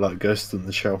turn out like Ghost in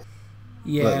the Shell.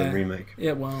 Yeah, like the remake.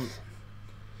 It won't.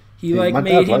 He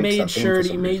made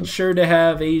sure to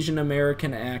have Asian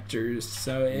American actors,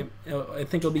 so I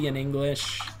think it'll be in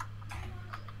English.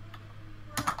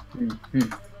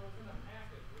 Mm-hmm.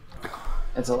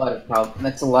 That's a lot of problem.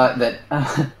 That's a lot that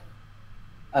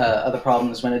other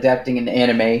problems when adapting an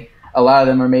anime. A lot of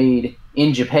them are made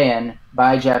in Japan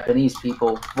by Japanese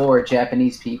people for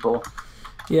Japanese people.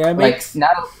 Yeah, it makes... they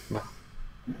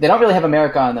don't really have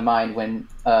America on the mind when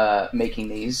making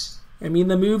these. I mean,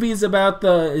 the movie is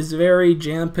very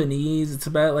Japanese. It's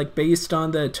about based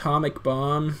on the atomic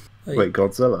bomb. Wait,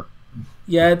 Godzilla?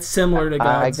 Yeah, it's similar to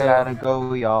I Godzilla. gotta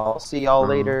go, y'all. See y'all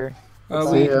later.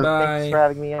 See ya. Bye. Thanks for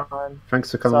having me on.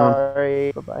 Thanks for coming on.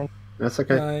 Sorry. Bye-bye. That's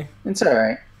okay. Bye. It's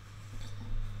alright.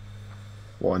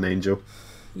 What an angel.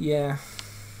 Yeah.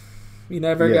 We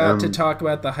never got to talk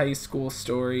about the high school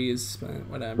stories, but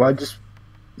whatever. Well,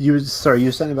 you were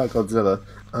saying about Godzilla.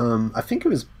 I think it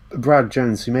was Brad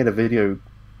Jones who made a video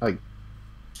like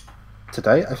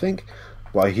today, I think.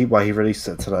 Why he released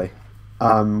it today.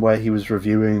 Where he was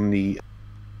reviewing the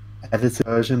edited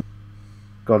version of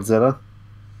Godzilla.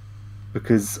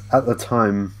 Because at the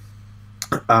time,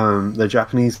 the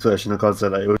Japanese version of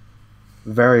Godzilla, it was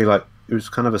very it was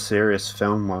kind of a serious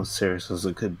film, well, as serious as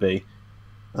it could be,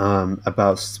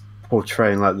 about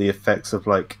portraying the effects of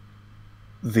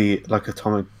the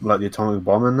atomic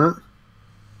bomb and that.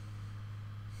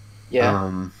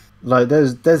 Yeah.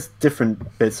 There's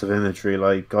different bits of imagery.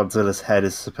 Like Godzilla's head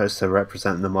is supposed to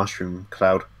represent the mushroom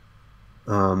cloud.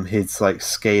 His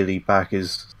scaly back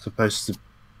is supposed to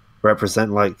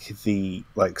represent the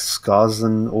scars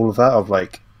and all of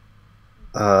that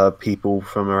of people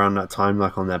from around that time,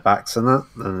 on their backs and that.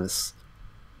 And it's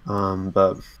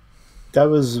but there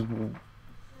was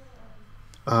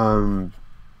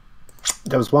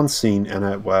one scene in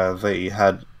it where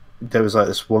there was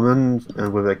this woman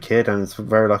and with a kid, and it's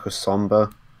very a somber,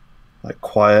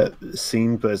 quiet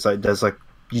scene, but it's there's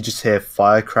you just hear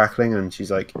fire crackling, and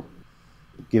she's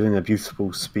giving a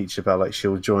beautiful speech about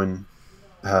she'll join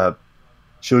her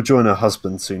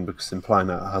husband soon, because implying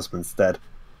that her husband's dead.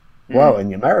 Well, in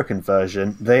the American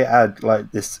version, they add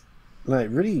this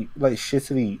really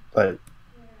shittily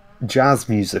jazz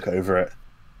music over it,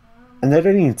 and they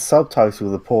don't even subtitle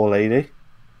the poor lady.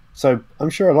 So I'm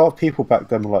sure a lot of people back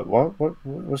then were what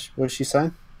was she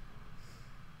saying?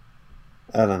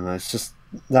 I don't know. It's just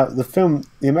that the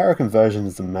American version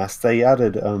is a mess. They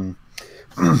added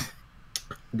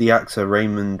the actor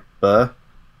Raymond Burr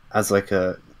as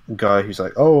a guy who's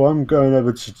oh, I'm going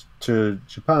over to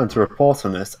Japan to report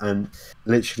on this, and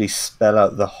literally spell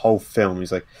out the whole film.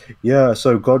 He's yeah,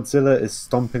 so Godzilla is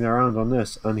stomping around on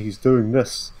this, and he's doing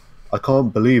this. I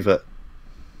can't believe it.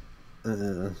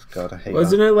 God, I hate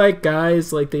Wasn't it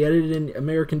guys, they edited in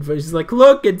American versions,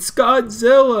 look, it's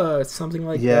Godzilla, something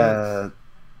like that. Yeah,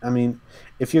 I mean,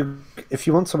 if you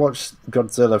want to watch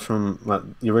Godzilla from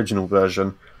the original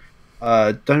version,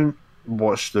 don't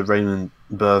watch the Raymond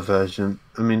Burr version.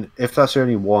 I mean, if that's the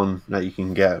only one that you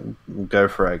can get, go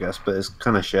for it, I guess. But it's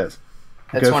kind of shit.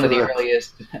 That's one of the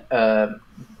earliest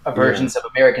versions of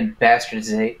American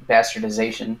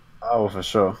bastardization. Oh, for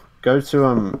sure. Go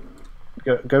to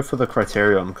go for the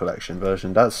Criterion Collection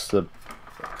version. That's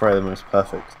probably the most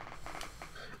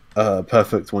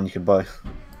perfect one you can buy.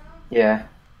 Yeah.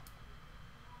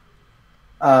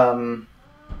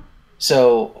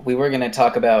 So we were going to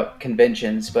talk about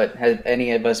conventions, but have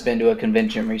any of us been to a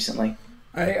convention recently?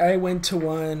 I went to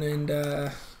one, and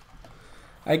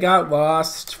I got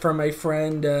lost from my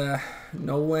friend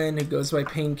Nolan, who goes by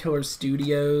Painkiller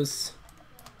Studios.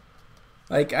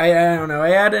 I don't know.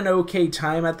 I had an okay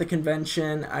time at the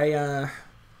convention. I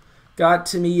got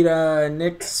to meet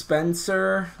Nick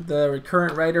Spencer, the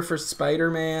current writer for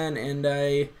Spider-Man, and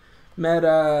I met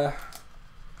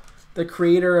the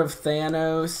creator of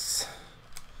Thanos,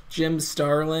 Jim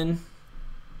Starlin.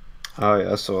 Oh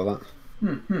yeah, I saw that.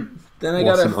 Then I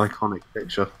an iconic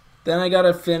picture. Then I got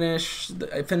to finish.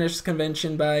 I finished the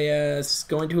convention by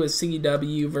going to a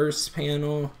CW verse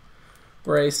panel,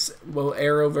 where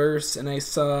Arrowverse, and I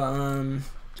saw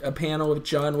a panel with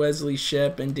John Wesley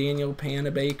Shipp and Daniel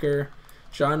Panabaker.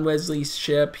 John Wesley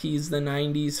Shipp, he's the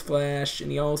 '90s Flash,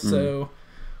 and he also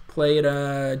played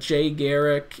Jay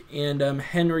Garrick and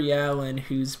Henry Allen,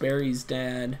 who's Barry's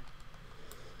dad.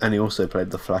 And he also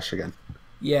played the Flash again.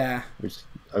 Yeah, which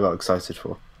I got excited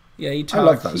for. Yeah, I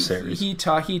love that series. He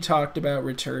talked about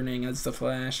returning as the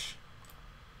Flash.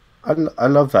 I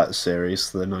love that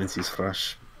series, the '90s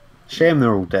Flash. Shame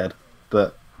they're all dead,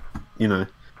 but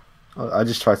I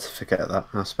just try to forget that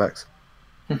aspect.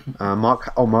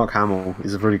 Mark Hamill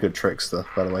is a really good trickster,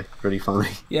 by the way. Really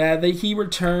funny. Yeah, he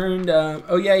returned.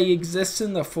 He exists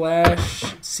in the Flash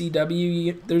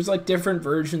CW. There's different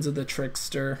versions of the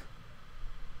trickster.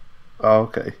 Oh,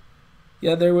 okay.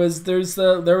 Yeah, there was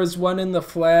one in the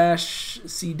Flash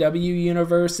CW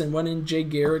universe and one in Jay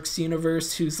Garrick's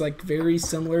universe who's very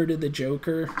similar to the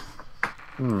Joker.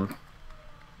 Oh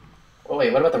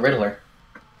wait, what about the Riddler?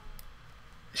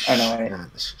 Oh no, wait.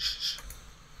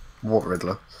 What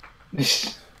Riddler?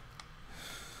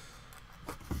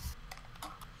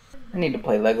 I need to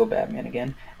play Lego Batman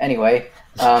again. Anyway,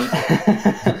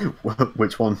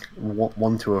 which one?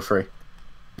 1, 2, or 3?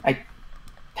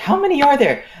 How many are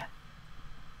there?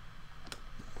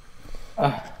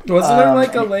 Wasn't there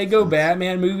like a Lego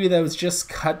Batman movie that was just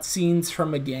cutscenes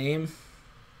from a game?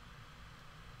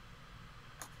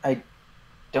 I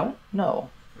don't know.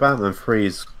 Batman 3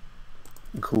 is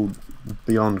called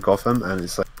Beyond Gotham, and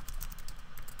it's like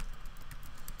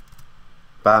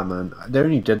Batman. They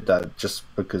only did that just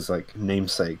because, like,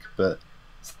 namesake, but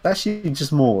it's actually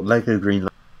just more Lego Green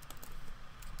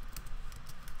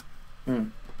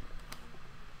Lantern.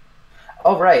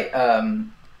 Oh, right.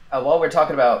 While we're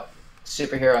talking about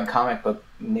superhero and comic book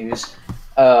news,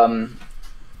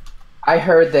 I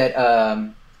heard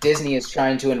that Disney is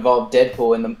trying to involve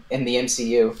Deadpool in the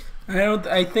MCU.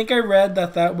 I think I read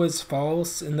that was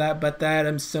false, but that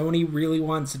Sony really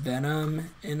wants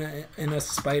Venom in a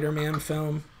Spider-Man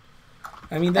film.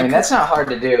 I mean, that's not hard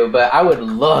to do, but I would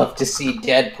love to see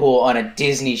Deadpool on a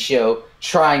Disney show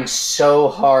trying so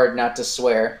hard not to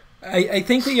swear. I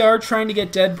think they are trying to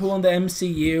get Deadpool in the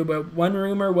MCU, but one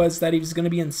rumor was that he was going to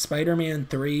be in Spider-Man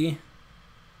 3,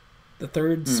 the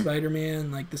third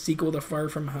Spider-Man, like the sequel to Far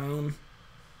From Home.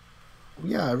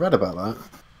 Yeah, I read about that.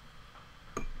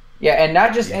 Yeah, and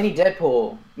not just any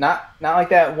Deadpool, not like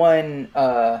that one,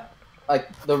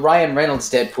 like the Ryan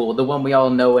Reynolds Deadpool, the one we all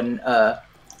know and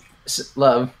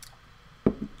love.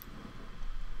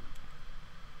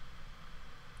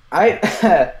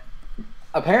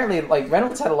 Apparently, like,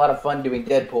 Reynolds had a lot of fun doing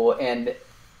Deadpool, and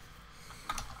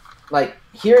like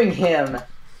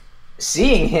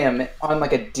seeing him on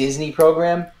like a Disney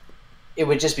program, it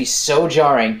would just be so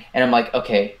jarring. And I'm like,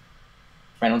 okay,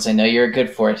 Reynolds, I know you're good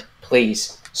for it.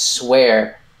 Please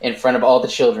swear in front of all the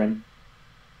children.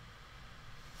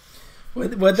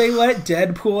 Would they let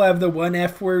Deadpool have the one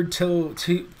F word to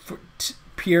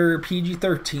pure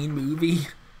PG-13 movie?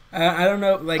 I don't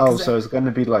know. Like, so it's going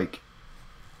to be like,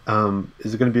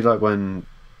 is it going to be like when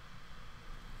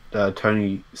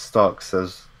Tony Stark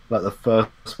says, like, the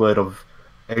first word of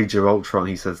Age of Ultron,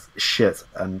 he says shit,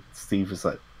 and Steve is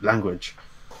like, language.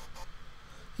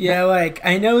 Yeah, like,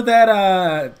 I know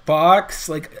that Fox,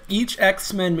 like, each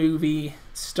X-Men movie,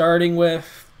 starting with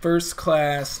First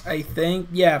Class, I think,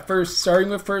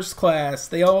 starting with First Class,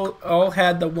 they all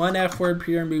had the one F-word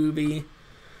pure movie.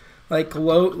 Like,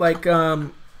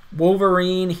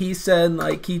 Wolverine, he said,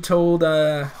 like, he told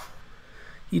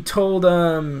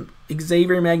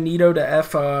Xavier Magneto to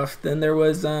F off. Then there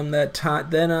was that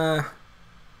time,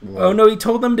 oh no, he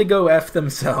told them to go F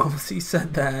themselves. He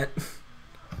said that.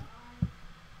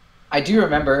 I do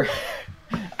remember,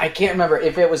 I can't remember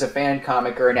if it was a fan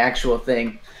comic or an actual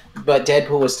thing, but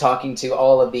Deadpool was talking to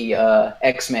all of the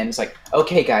X-Men. It's like,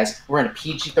 okay, guys, we're in a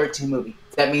PG-13 movie.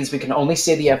 That means we can only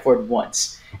say the F word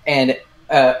once. And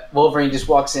Wolverine just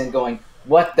walks in going,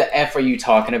 what the F are you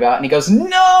talking about? And he goes,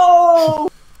 no!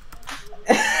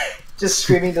 Just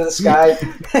screaming to the sky.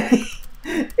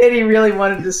 And he really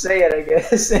wanted to say it, I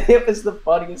guess. And it was the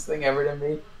funniest thing ever to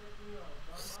me.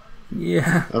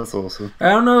 Yeah. That's awesome. I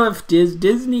don't know if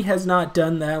Disney has not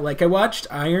done that. Like, I watched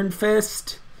Iron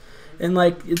Fist, and,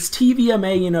 like, it's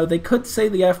TVMA, you know, they could say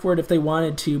the F word if they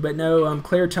wanted to, but no,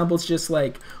 Claire Temple's just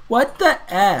like, what the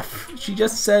F? She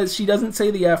just says, she doesn't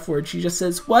say the F word, she just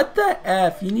says, what the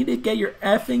F? You need to get your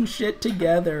effing shit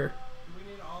together.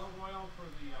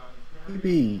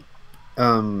 Maybe,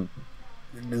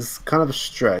 it's kind of a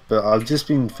stretch, but I've just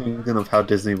been thinking of how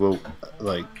Disney will,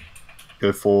 like,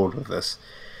 go forward with this.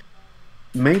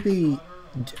 Maybe,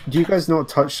 do you guys know what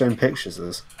Touchstone Pictures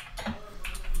is?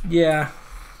 Yeah.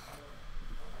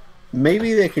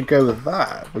 Maybe they could go with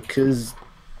that, because,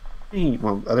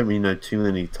 well, I don't really know too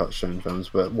many Touchstone films,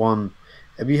 but one,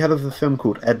 have you heard of a film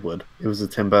called Edward? It was a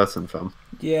Tim Burton film.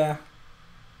 Yeah.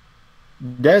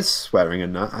 There's swearing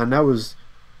in that, and that was,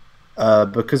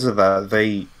 because of that,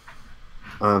 they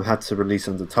had to release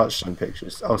under Touchstone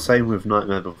Pictures. Oh, same with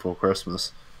Nightmare Before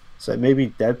Christmas. So maybe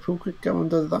Deadpool could go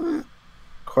under that?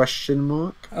 Question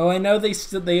mark? Oh, I know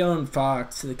they own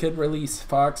Fox. They could release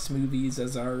Fox movies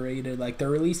as R-rated. Like, they're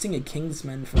releasing a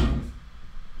Kingsman film.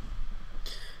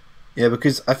 Yeah,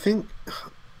 because I think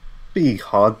be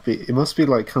hard. It must be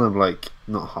like kind of like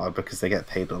not hard because they get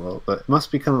paid a lot, but it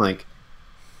must be kind of like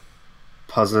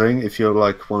puzzling if you're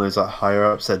like one of those like higher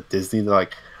ups at Disney. They're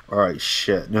like, all right,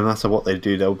 shit. No matter what they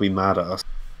do, they'll be mad at us.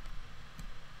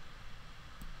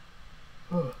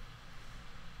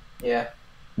 Yeah.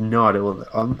 No idea what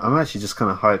I'm actually just kind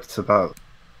of hyped about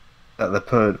that they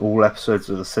put all episodes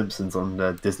of The Simpsons on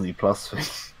Disney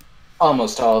Plus.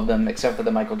 Almost all of them, except for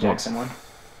the Michael Jackson one.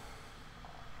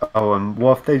 Oh, and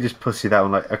what if they just pussy that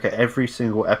one? Like, okay, every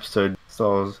single episode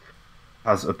stars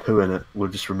has a poo in it. We'll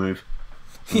just remove.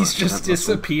 He's just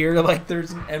disappeared. Like,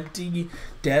 there's an empty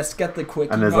desk at the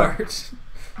Quickie and there's Mart.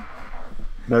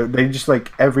 No, they just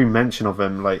like every mention of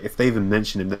him. Like if they even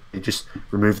mention him, they just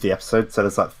remove the episode. So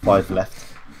there's like 5 left.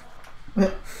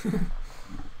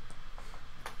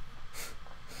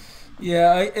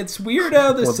 Yeah, it's weird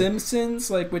how The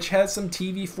Simpsons, like, which has some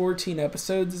TV 14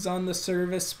 episodes, is on the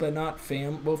service, but not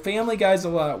Family Guy's a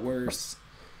lot worse.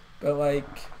 But, like,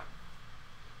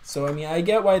 so, I mean, I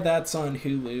get why that's on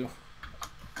Hulu.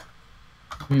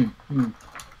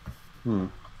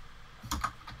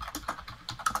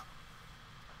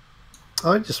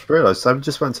 I just realised, I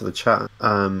just went to the chat,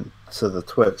 to the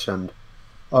Twitch, and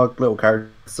our little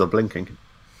characters are blinking.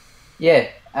 Yeah,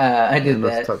 I did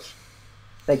that. Touch.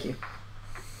 Thank you.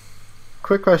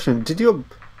 Quick question: did your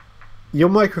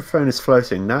microphone is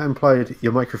floating? That implied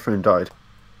your microphone died.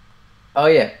 Oh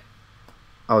yeah.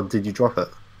 Oh, did you drop it?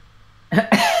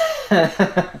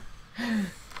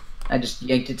 I just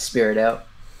yanked its spirit out.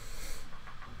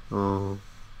 Oh,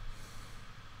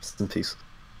 rest in peace.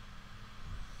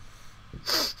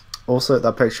 Also,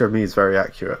 that picture of me is very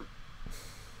accurate.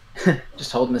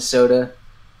 Just holding a soda,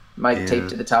 mic taped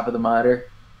to the top of the monitor.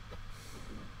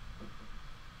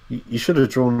 You should have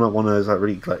drawn like one of those like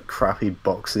really like crappy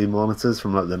boxy monitors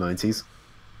from like the 90s.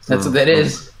 That's what that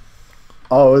is.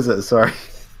 Oh, is it? Sorry.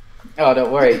 Oh,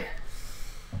 don't worry.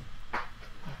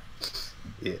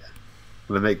 Yeah. I'm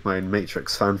gonna make my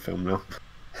Matrix fan film now.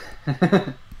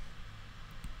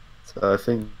 So I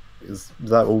think is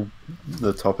that all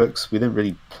the topics? We didn't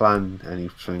really plan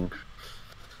anything.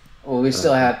 Well, we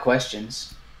still have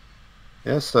questions.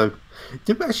 Yeah, so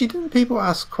didn't people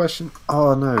ask questions?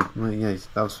 Oh no, well, yeah,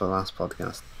 that was for the last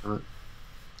podcast. Right.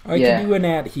 I can do an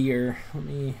ad here. Let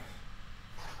me.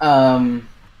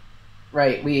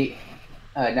 Right. We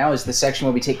now is the section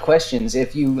where we take questions.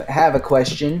 If you have a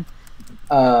question,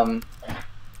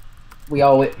 we're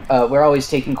always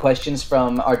taking questions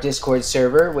from our Discord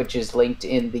server, which is linked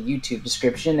in the YouTube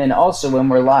description, and also when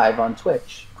we're live on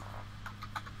Twitch.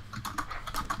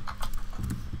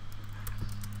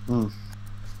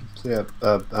 So yeah,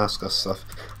 ask us stuff.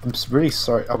 I'm really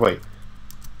sorry. Oh wait.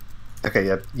 Okay,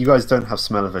 yeah, you guys don't have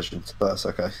smell-o-vision, so that's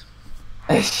okay.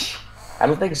 I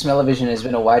don't think smell-o-vision has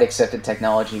been a wide accepted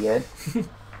technology yet.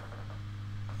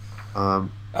 I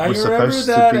remember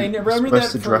that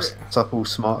to dress up all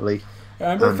smartly.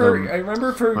 I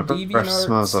remember for my breath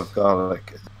smells of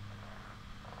garlic.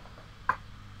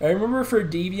 I remember for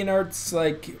DeviantArts,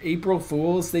 like April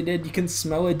Fools, they did. You can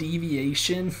smell a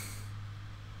deviation.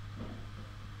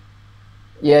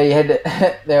 Yeah, you had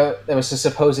to, there was a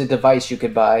supposed device you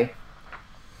could buy.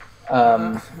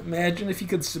 Imagine if you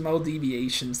could smell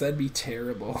deviations. That'd be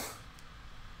terrible.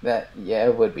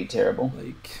 It would be terrible.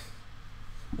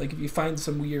 Like if you find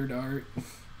some weird art,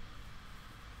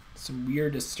 some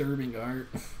weird disturbing art.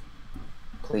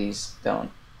 Please don't.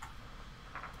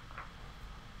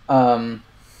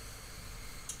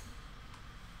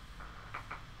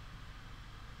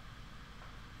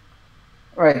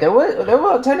 Right,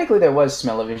 technically there was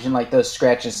smell-o-vision, like those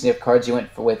scratch and sniff cards you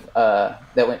went that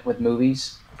went with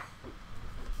movies.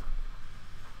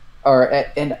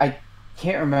 And I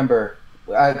can't remember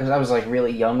because I was like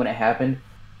really young when it happened,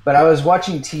 but I was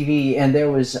watching TV and there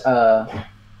was this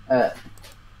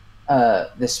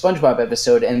SpongeBob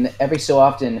episode, and every so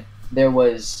often there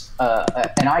was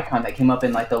an icon that came up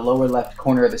in like the lower left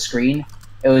corner of the screen.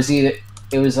 It was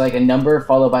like a number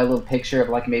followed by a little picture of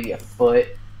like maybe a foot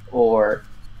or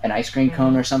an ice cream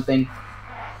cone or something,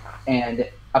 and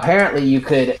apparently you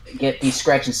could get these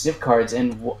scratch and sniff cards,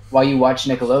 and while you watch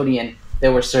Nickelodeon,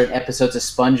 there were certain episodes of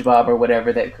SpongeBob or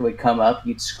whatever that would come up.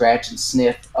 You'd scratch and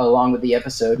sniff along with the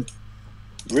episode.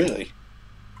 Really?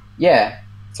 Yeah.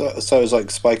 So it was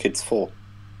like Spy Kids 4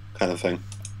 kind of thing.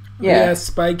 Yeah,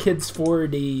 Spy Kids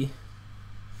 4D.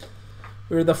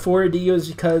 Where the 4D was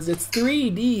because it's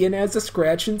 3D and has a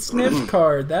scratch and sniff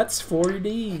card. That's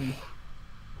 4D.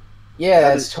 Yeah,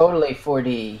 that's totally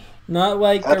 4D. Not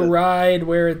like the ride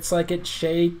where it's like it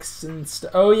shakes and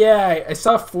stuff. Oh yeah, I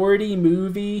saw a 4D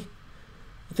movie.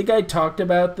 I think I talked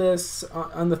about this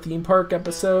on the theme park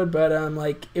episode, but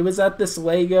like it was at this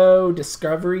Lego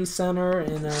Discovery Center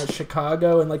in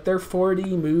Chicago, and like their 4D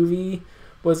movie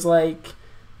was like,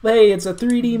 hey, it's a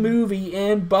 3D movie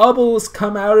and bubbles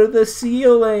come out of the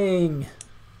ceiling.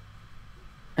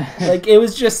 Like it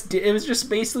was just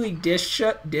basically dish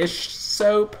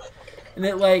soap, and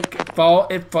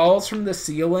it falls from the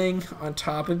ceiling on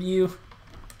top of you.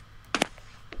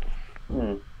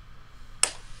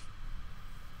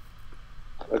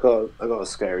 I got a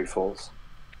scary false.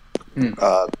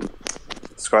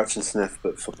 Scratch and sniff,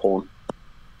 but for porn.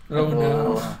 Oh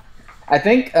no! I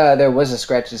think there was a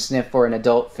scratch and sniff for an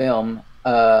adult film.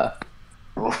 I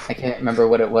can't remember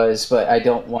what it was, but I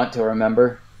don't want to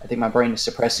remember. I think my brain is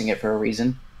suppressing it for a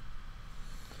reason.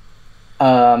 We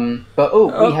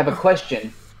have a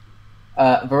question.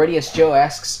 Viridius Joe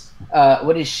asks,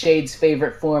 what is Shade's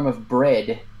favorite form of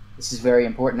bread? This is very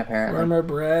important, apparently. Form of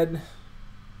bread?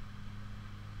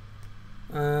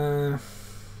 I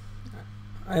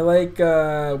like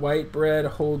white bread,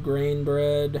 whole grain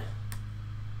bread.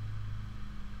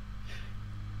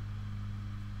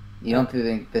 You don't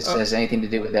think this has anything to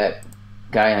do with that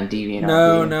guy on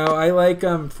DeviantArt? No. I like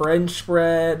French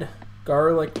bread,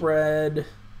 garlic bread.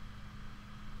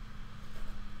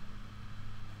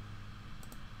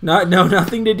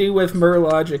 Nothing to do with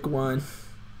Merlogic 1.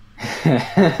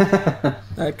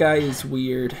 That guy is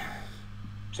weird.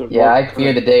 So yeah, I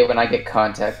fear the day when I get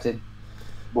contacted.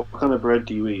 What kind of bread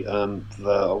do you eat?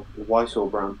 The white or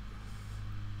brown?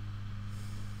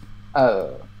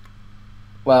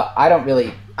 Well, I don't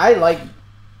really... I like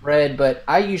bread, but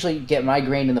I usually get my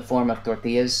grain in the form of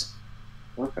tortillas.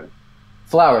 Okay.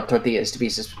 Flour tortillas, to be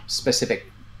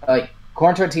specific. Like,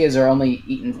 corn tortillas are only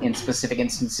eaten in specific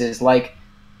instances, like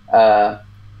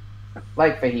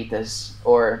fajitas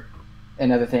or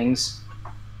and other things.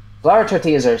 Flour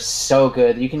tortillas are so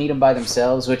good. You can eat them by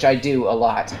themselves, which I do a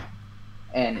lot.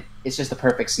 And it's just the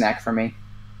perfect snack for me.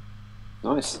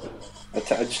 Nice. I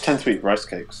just tend to eat rice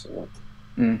cakes. So.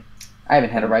 I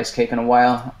haven't had a rice cake in a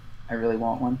while. I really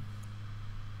want one.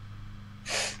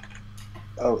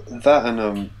 Oh, that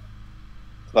and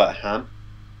that ham.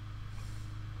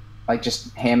 Like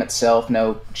just ham itself,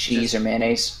 no cheese or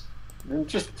mayonnaise. And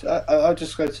I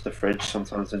just go to the fridge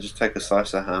sometimes and just take a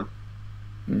slice of ham.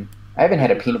 I haven't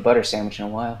had a peanut butter sandwich in a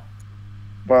while.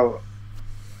 Well,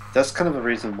 that's kind of the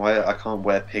reason why I can't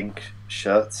wear pink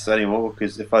shirts anymore,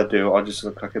 because if I do, I'll just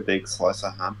look like a big slice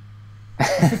of ham.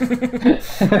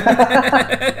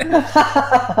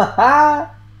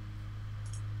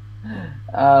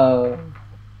 Oh.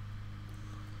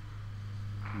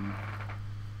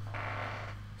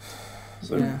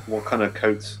 So, what kind of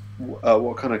coats?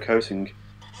 What kind of coating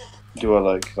do I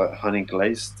like? Like honey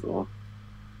glazed or?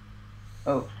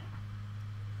 Oh,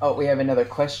 we have another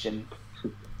question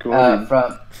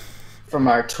from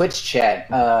our Twitch chat.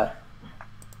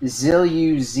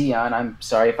 Ziluzion, I'm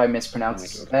sorry if I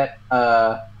mispronounced that.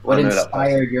 What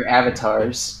inspired your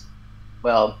avatars?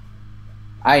 Well,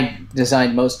 I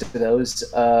designed most of those.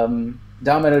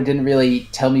 Domino didn't really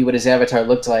tell me what his avatar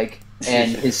looked like,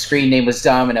 and his screen name was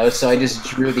Domino, so I just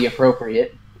drew the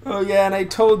appropriate. Oh yeah, and I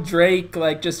told Drake,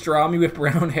 like, just draw me with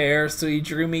brown hair, so he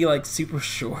drew me, like, super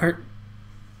short.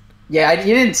 Yeah,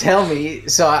 you didn't tell me,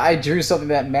 so I drew something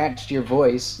that matched your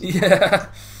voice. Yeah.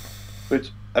 Which,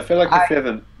 I feel like if you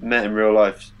haven't met in real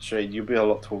life, Shade, you'd be a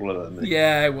lot taller than me.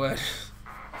 Yeah, I would.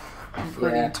 I'm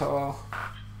pretty tall.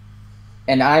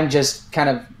 And I'm just kind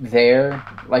of there,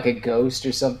 like a ghost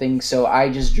or something, so I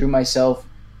just drew myself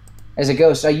as a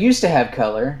ghost. I used to have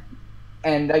color,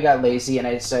 and I got lazy, and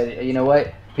I decided, you know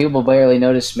what? People barely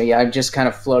notice me. I'm just kind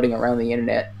of floating around the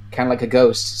internet, kind of like a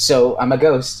ghost. So I'm a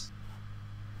ghost.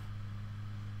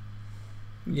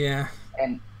 Yeah.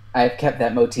 And I've kept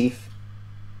that motif.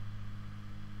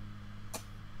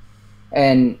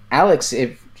 And Alex,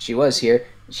 if she was here,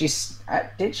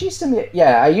 did she send me?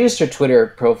 Yeah, I used her Twitter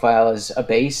profile as a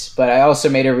base, but I also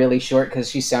made her really short because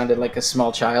she sounded like a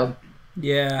small child.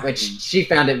 Yeah. Which she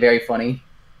found it very funny.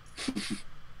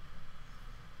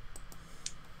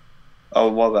 Oh,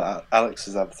 what about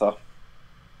Alex's avatar?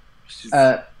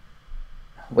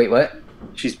 Wait, what?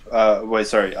 She's wait,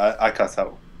 sorry, I cut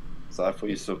out. So I thought you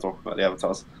were still talking about the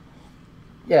avatars.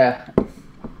 Yeah.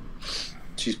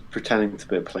 She's pretending to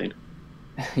be a plane.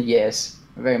 Yes,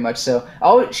 very much so.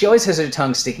 She always has her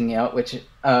tongue sticking out, which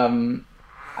I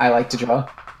like to draw.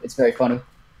 It's very funny.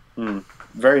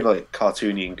 Very like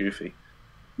cartoony and goofy.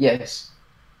 Yes.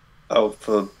 Oh,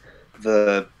 for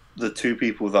the two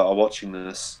people that are watching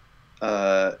this,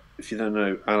 if you don't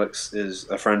know, Alex is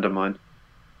a friend of mine.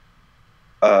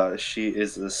 She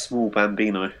is a small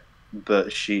bambino,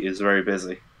 but she is very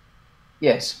busy.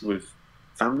 Yes. With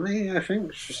family, I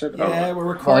think she said. Yeah, we're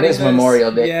recording. It is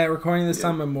Memorial Day. Yeah, recording this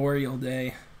on Memorial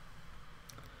Day.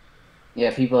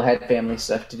 Yeah, people had family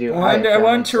stuff to do. I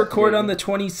wanted to record on the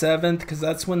 27th because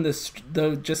that's when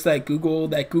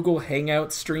that Google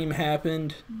Hangout stream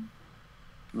happened.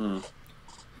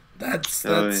 That's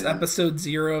episode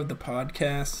 0 of the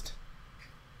podcast.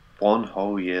 1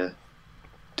 whole year.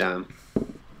 Damn.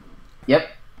 Yep.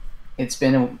 It's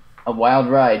been a wild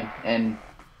ride, and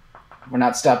we're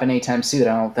not stopping anytime soon,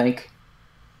 I don't think.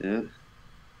 Yeah.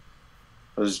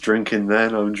 I was drinking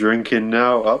then, I'm drinking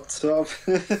now, up top.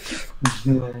 A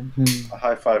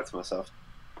high five to myself.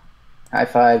 High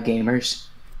five, gamers.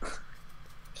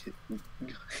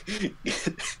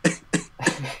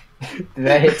 Did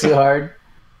that hit too hard?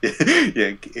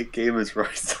 Yeah, gamers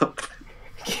rise up.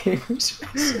 Gamers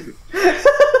rise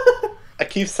up. I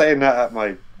keep saying that at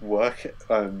my work.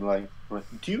 Like,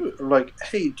 do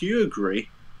you agree?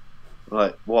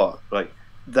 Like, what? Like,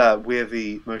 that we're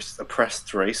the most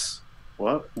oppressed race?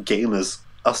 What? Gamers.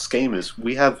 Us gamers.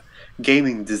 We have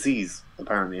gaming disease,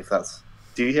 apparently, if that's...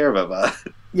 Do you hear about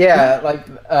that? Yeah, like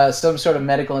some sort of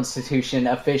medical institution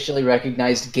officially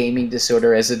recognized gaming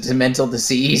disorder as a mental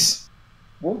disease.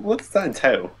 What does that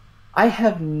entail? I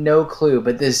have no clue,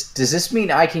 but does this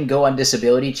mean I can go on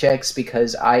disability checks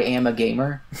because I am a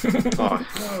gamer?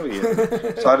 Oh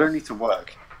yeah. So I don't need to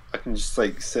work. I can just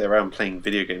like sit around playing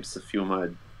video games to fuel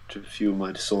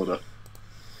my disorder.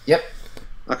 Yep.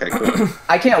 Okay, cool.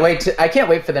 I can't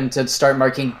wait for them to start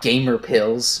marking gamer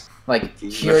pills. Like,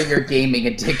 cure your gaming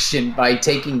addiction by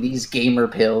taking these gamer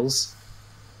pills.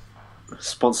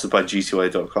 Sponsored by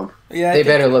G2A.com. Yeah, they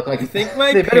better look like. I think my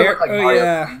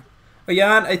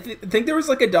I think there was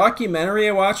like a documentary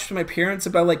I watched with my parents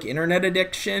about like internet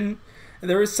addiction. And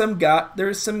there was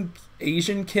some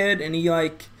Asian kid, and he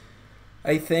like,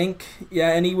 I think,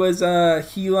 and he was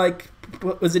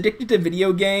was addicted to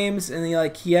video games, and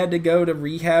he had to go to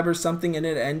rehab or something, and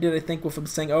it ended, I think, with him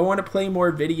saying, "Oh, I want to play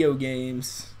more video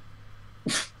games."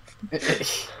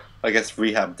 I guess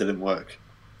rehab didn't work.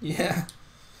 Yeah.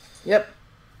 Yep.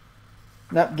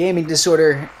 Not gaming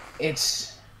disorder.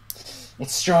 It's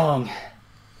strong.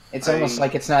 It's almost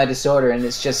like it's not a disorder, and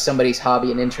it's just somebody's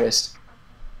hobby and interest.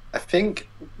 I think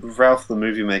Ralph the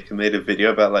Movie Maker made a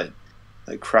video about like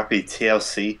crappy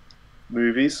TLC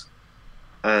movies,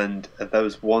 and there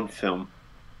was one film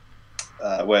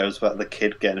where it was about the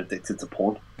kid getting addicted to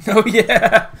porn. Oh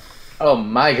yeah. Oh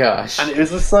my gosh. And it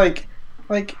was just like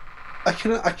I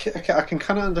can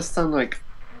kind of understand like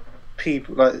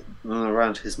people like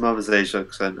around his mother's age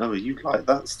like saying, "Oh, you like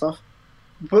that stuff?"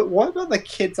 But what about the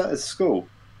kids at his school?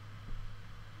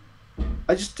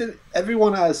 I just did.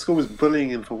 Everyone at his school was bullying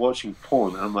him for watching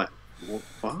porn. And I'm like,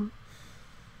 what?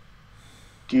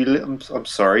 Do you? I'm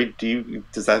sorry.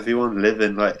 Does everyone live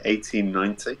in like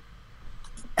 1890?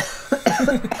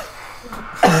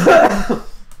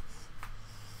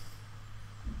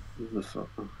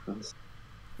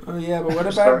 Oh yeah, but what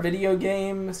about video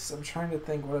games? I'm trying to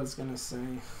think what I was gonna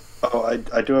say. Oh,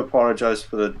 I do apologize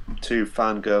for the two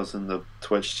fangirls in the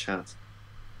Twitch chat.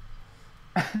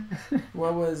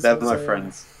 What was? They're my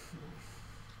friends.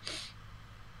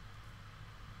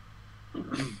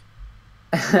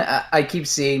 I keep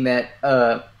seeing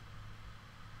that,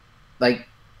 like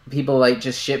people like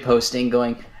just shit posting,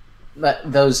 going that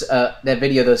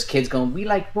video, those kids going, "We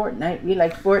like Fortnite, we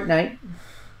like Fortnite."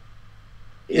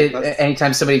 Yeah,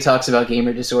 anytime somebody talks about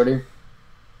gamer disorder.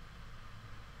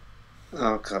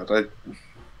 Oh god,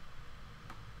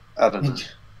 I don't know.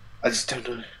 I just don't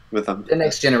know with them. The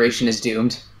next generation is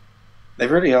doomed. They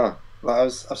really are. Like, I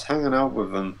was hanging out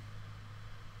with them.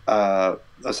 I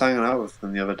was hanging out with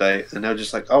them the other day, and they were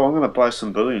just like, "Oh, I'm going to buy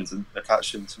some balloons and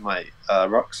attach them to my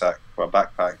rucksack or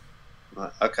backpack." I'm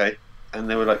like, okay, and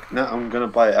they were like, "No, I'm going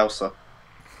to buy Elsa."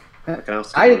 Like an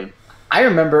Elsa balloon. I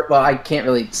remember. Well, I can't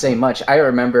really say much. I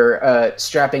remember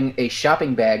strapping a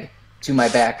shopping bag to my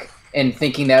back and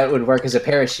thinking that it would work as a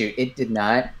parachute. It did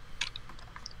not.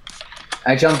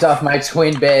 I jumped off my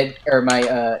twin bed, or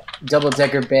my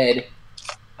double-decker bed,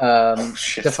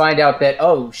 to find out that,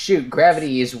 oh, shoot,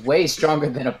 gravity is way stronger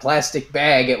than a plastic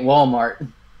bag at Walmart.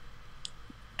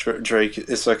 Drake,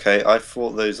 it's okay. I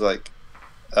thought those, like,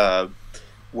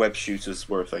 web shooters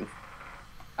were a thing.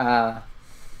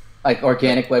 Like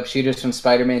organic web shooters from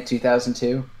Spider-Man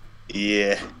 2002?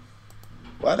 Yeah.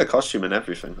 Well, I had a costume and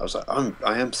everything. I was like,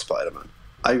 I am Spider-Man.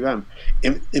 I am.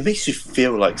 It makes you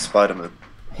feel like Spider-Man.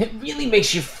 It really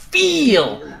makes you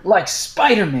feel like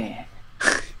Spider-Man.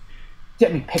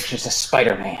 Get me pictures of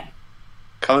Spider-Man.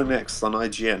 Coming next on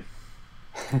IGN.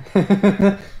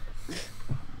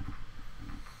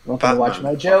 Welcome to Watch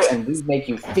Mojo, and we make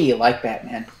you feel like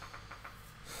Batman.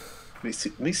 Makes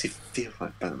you feel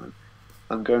like Batman.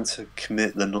 I'm going to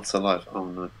commit the not alive. Oh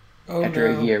no. After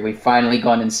a year, we've finally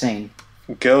gone insane.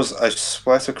 Girls, I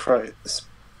swear to Christ,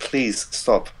 please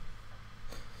stop.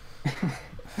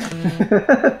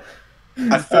 I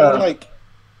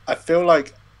feel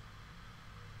like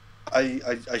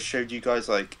I showed you guys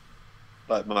like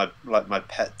my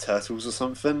pet turtles or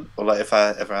something, or like if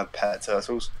I ever had pet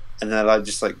turtles, and they're like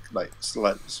just like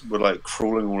were like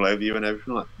crawling all over you and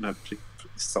everything. Like, no, please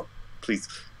stop, please.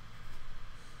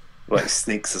 Like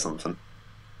snakes or something.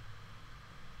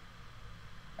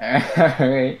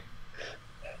 Alright.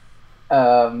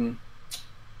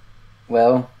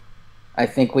 Well, I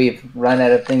think we've run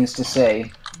out of things to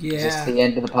say. Yeah. Is this the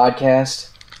end of the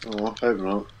podcast? Oh, I hope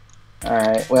not.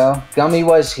 Alright, well, Gummi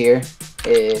was here.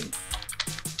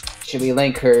 Should we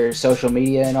link her social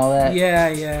media and all that?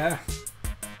 Yeah.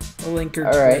 I'll link her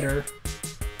Twitter.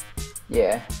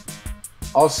 Yeah.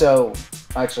 Also,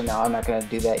 actually, no, I'm not going to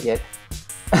do that yet.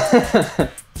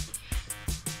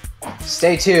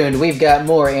 Stay tuned. We've got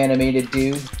more anime to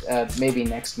do. Maybe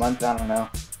next month. I don't know.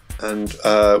 And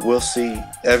we'll see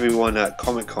everyone at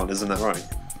Comic-Con, isn't that right?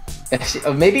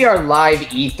 Maybe our live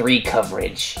E3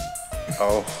 coverage.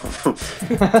 Oh.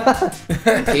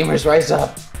 Gamers rise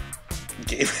up.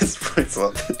 Gamers rise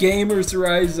up. Gamers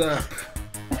rise up.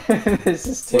 This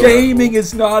is terrible. Gaming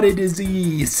is not a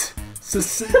disease.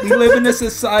 We live in a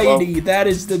society. That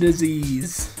is the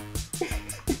disease.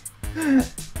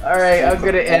 Alright, I'm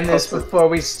gonna end this before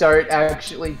we start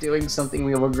actually doing something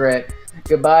we'll regret.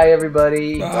 Goodbye,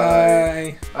 everybody.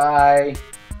 Bye. Bye.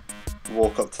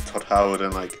 Walk up to Todd Howard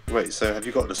and like, wait, so have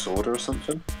you got a disorder or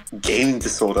something? Gaming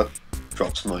disorder.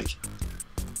 Drops mic.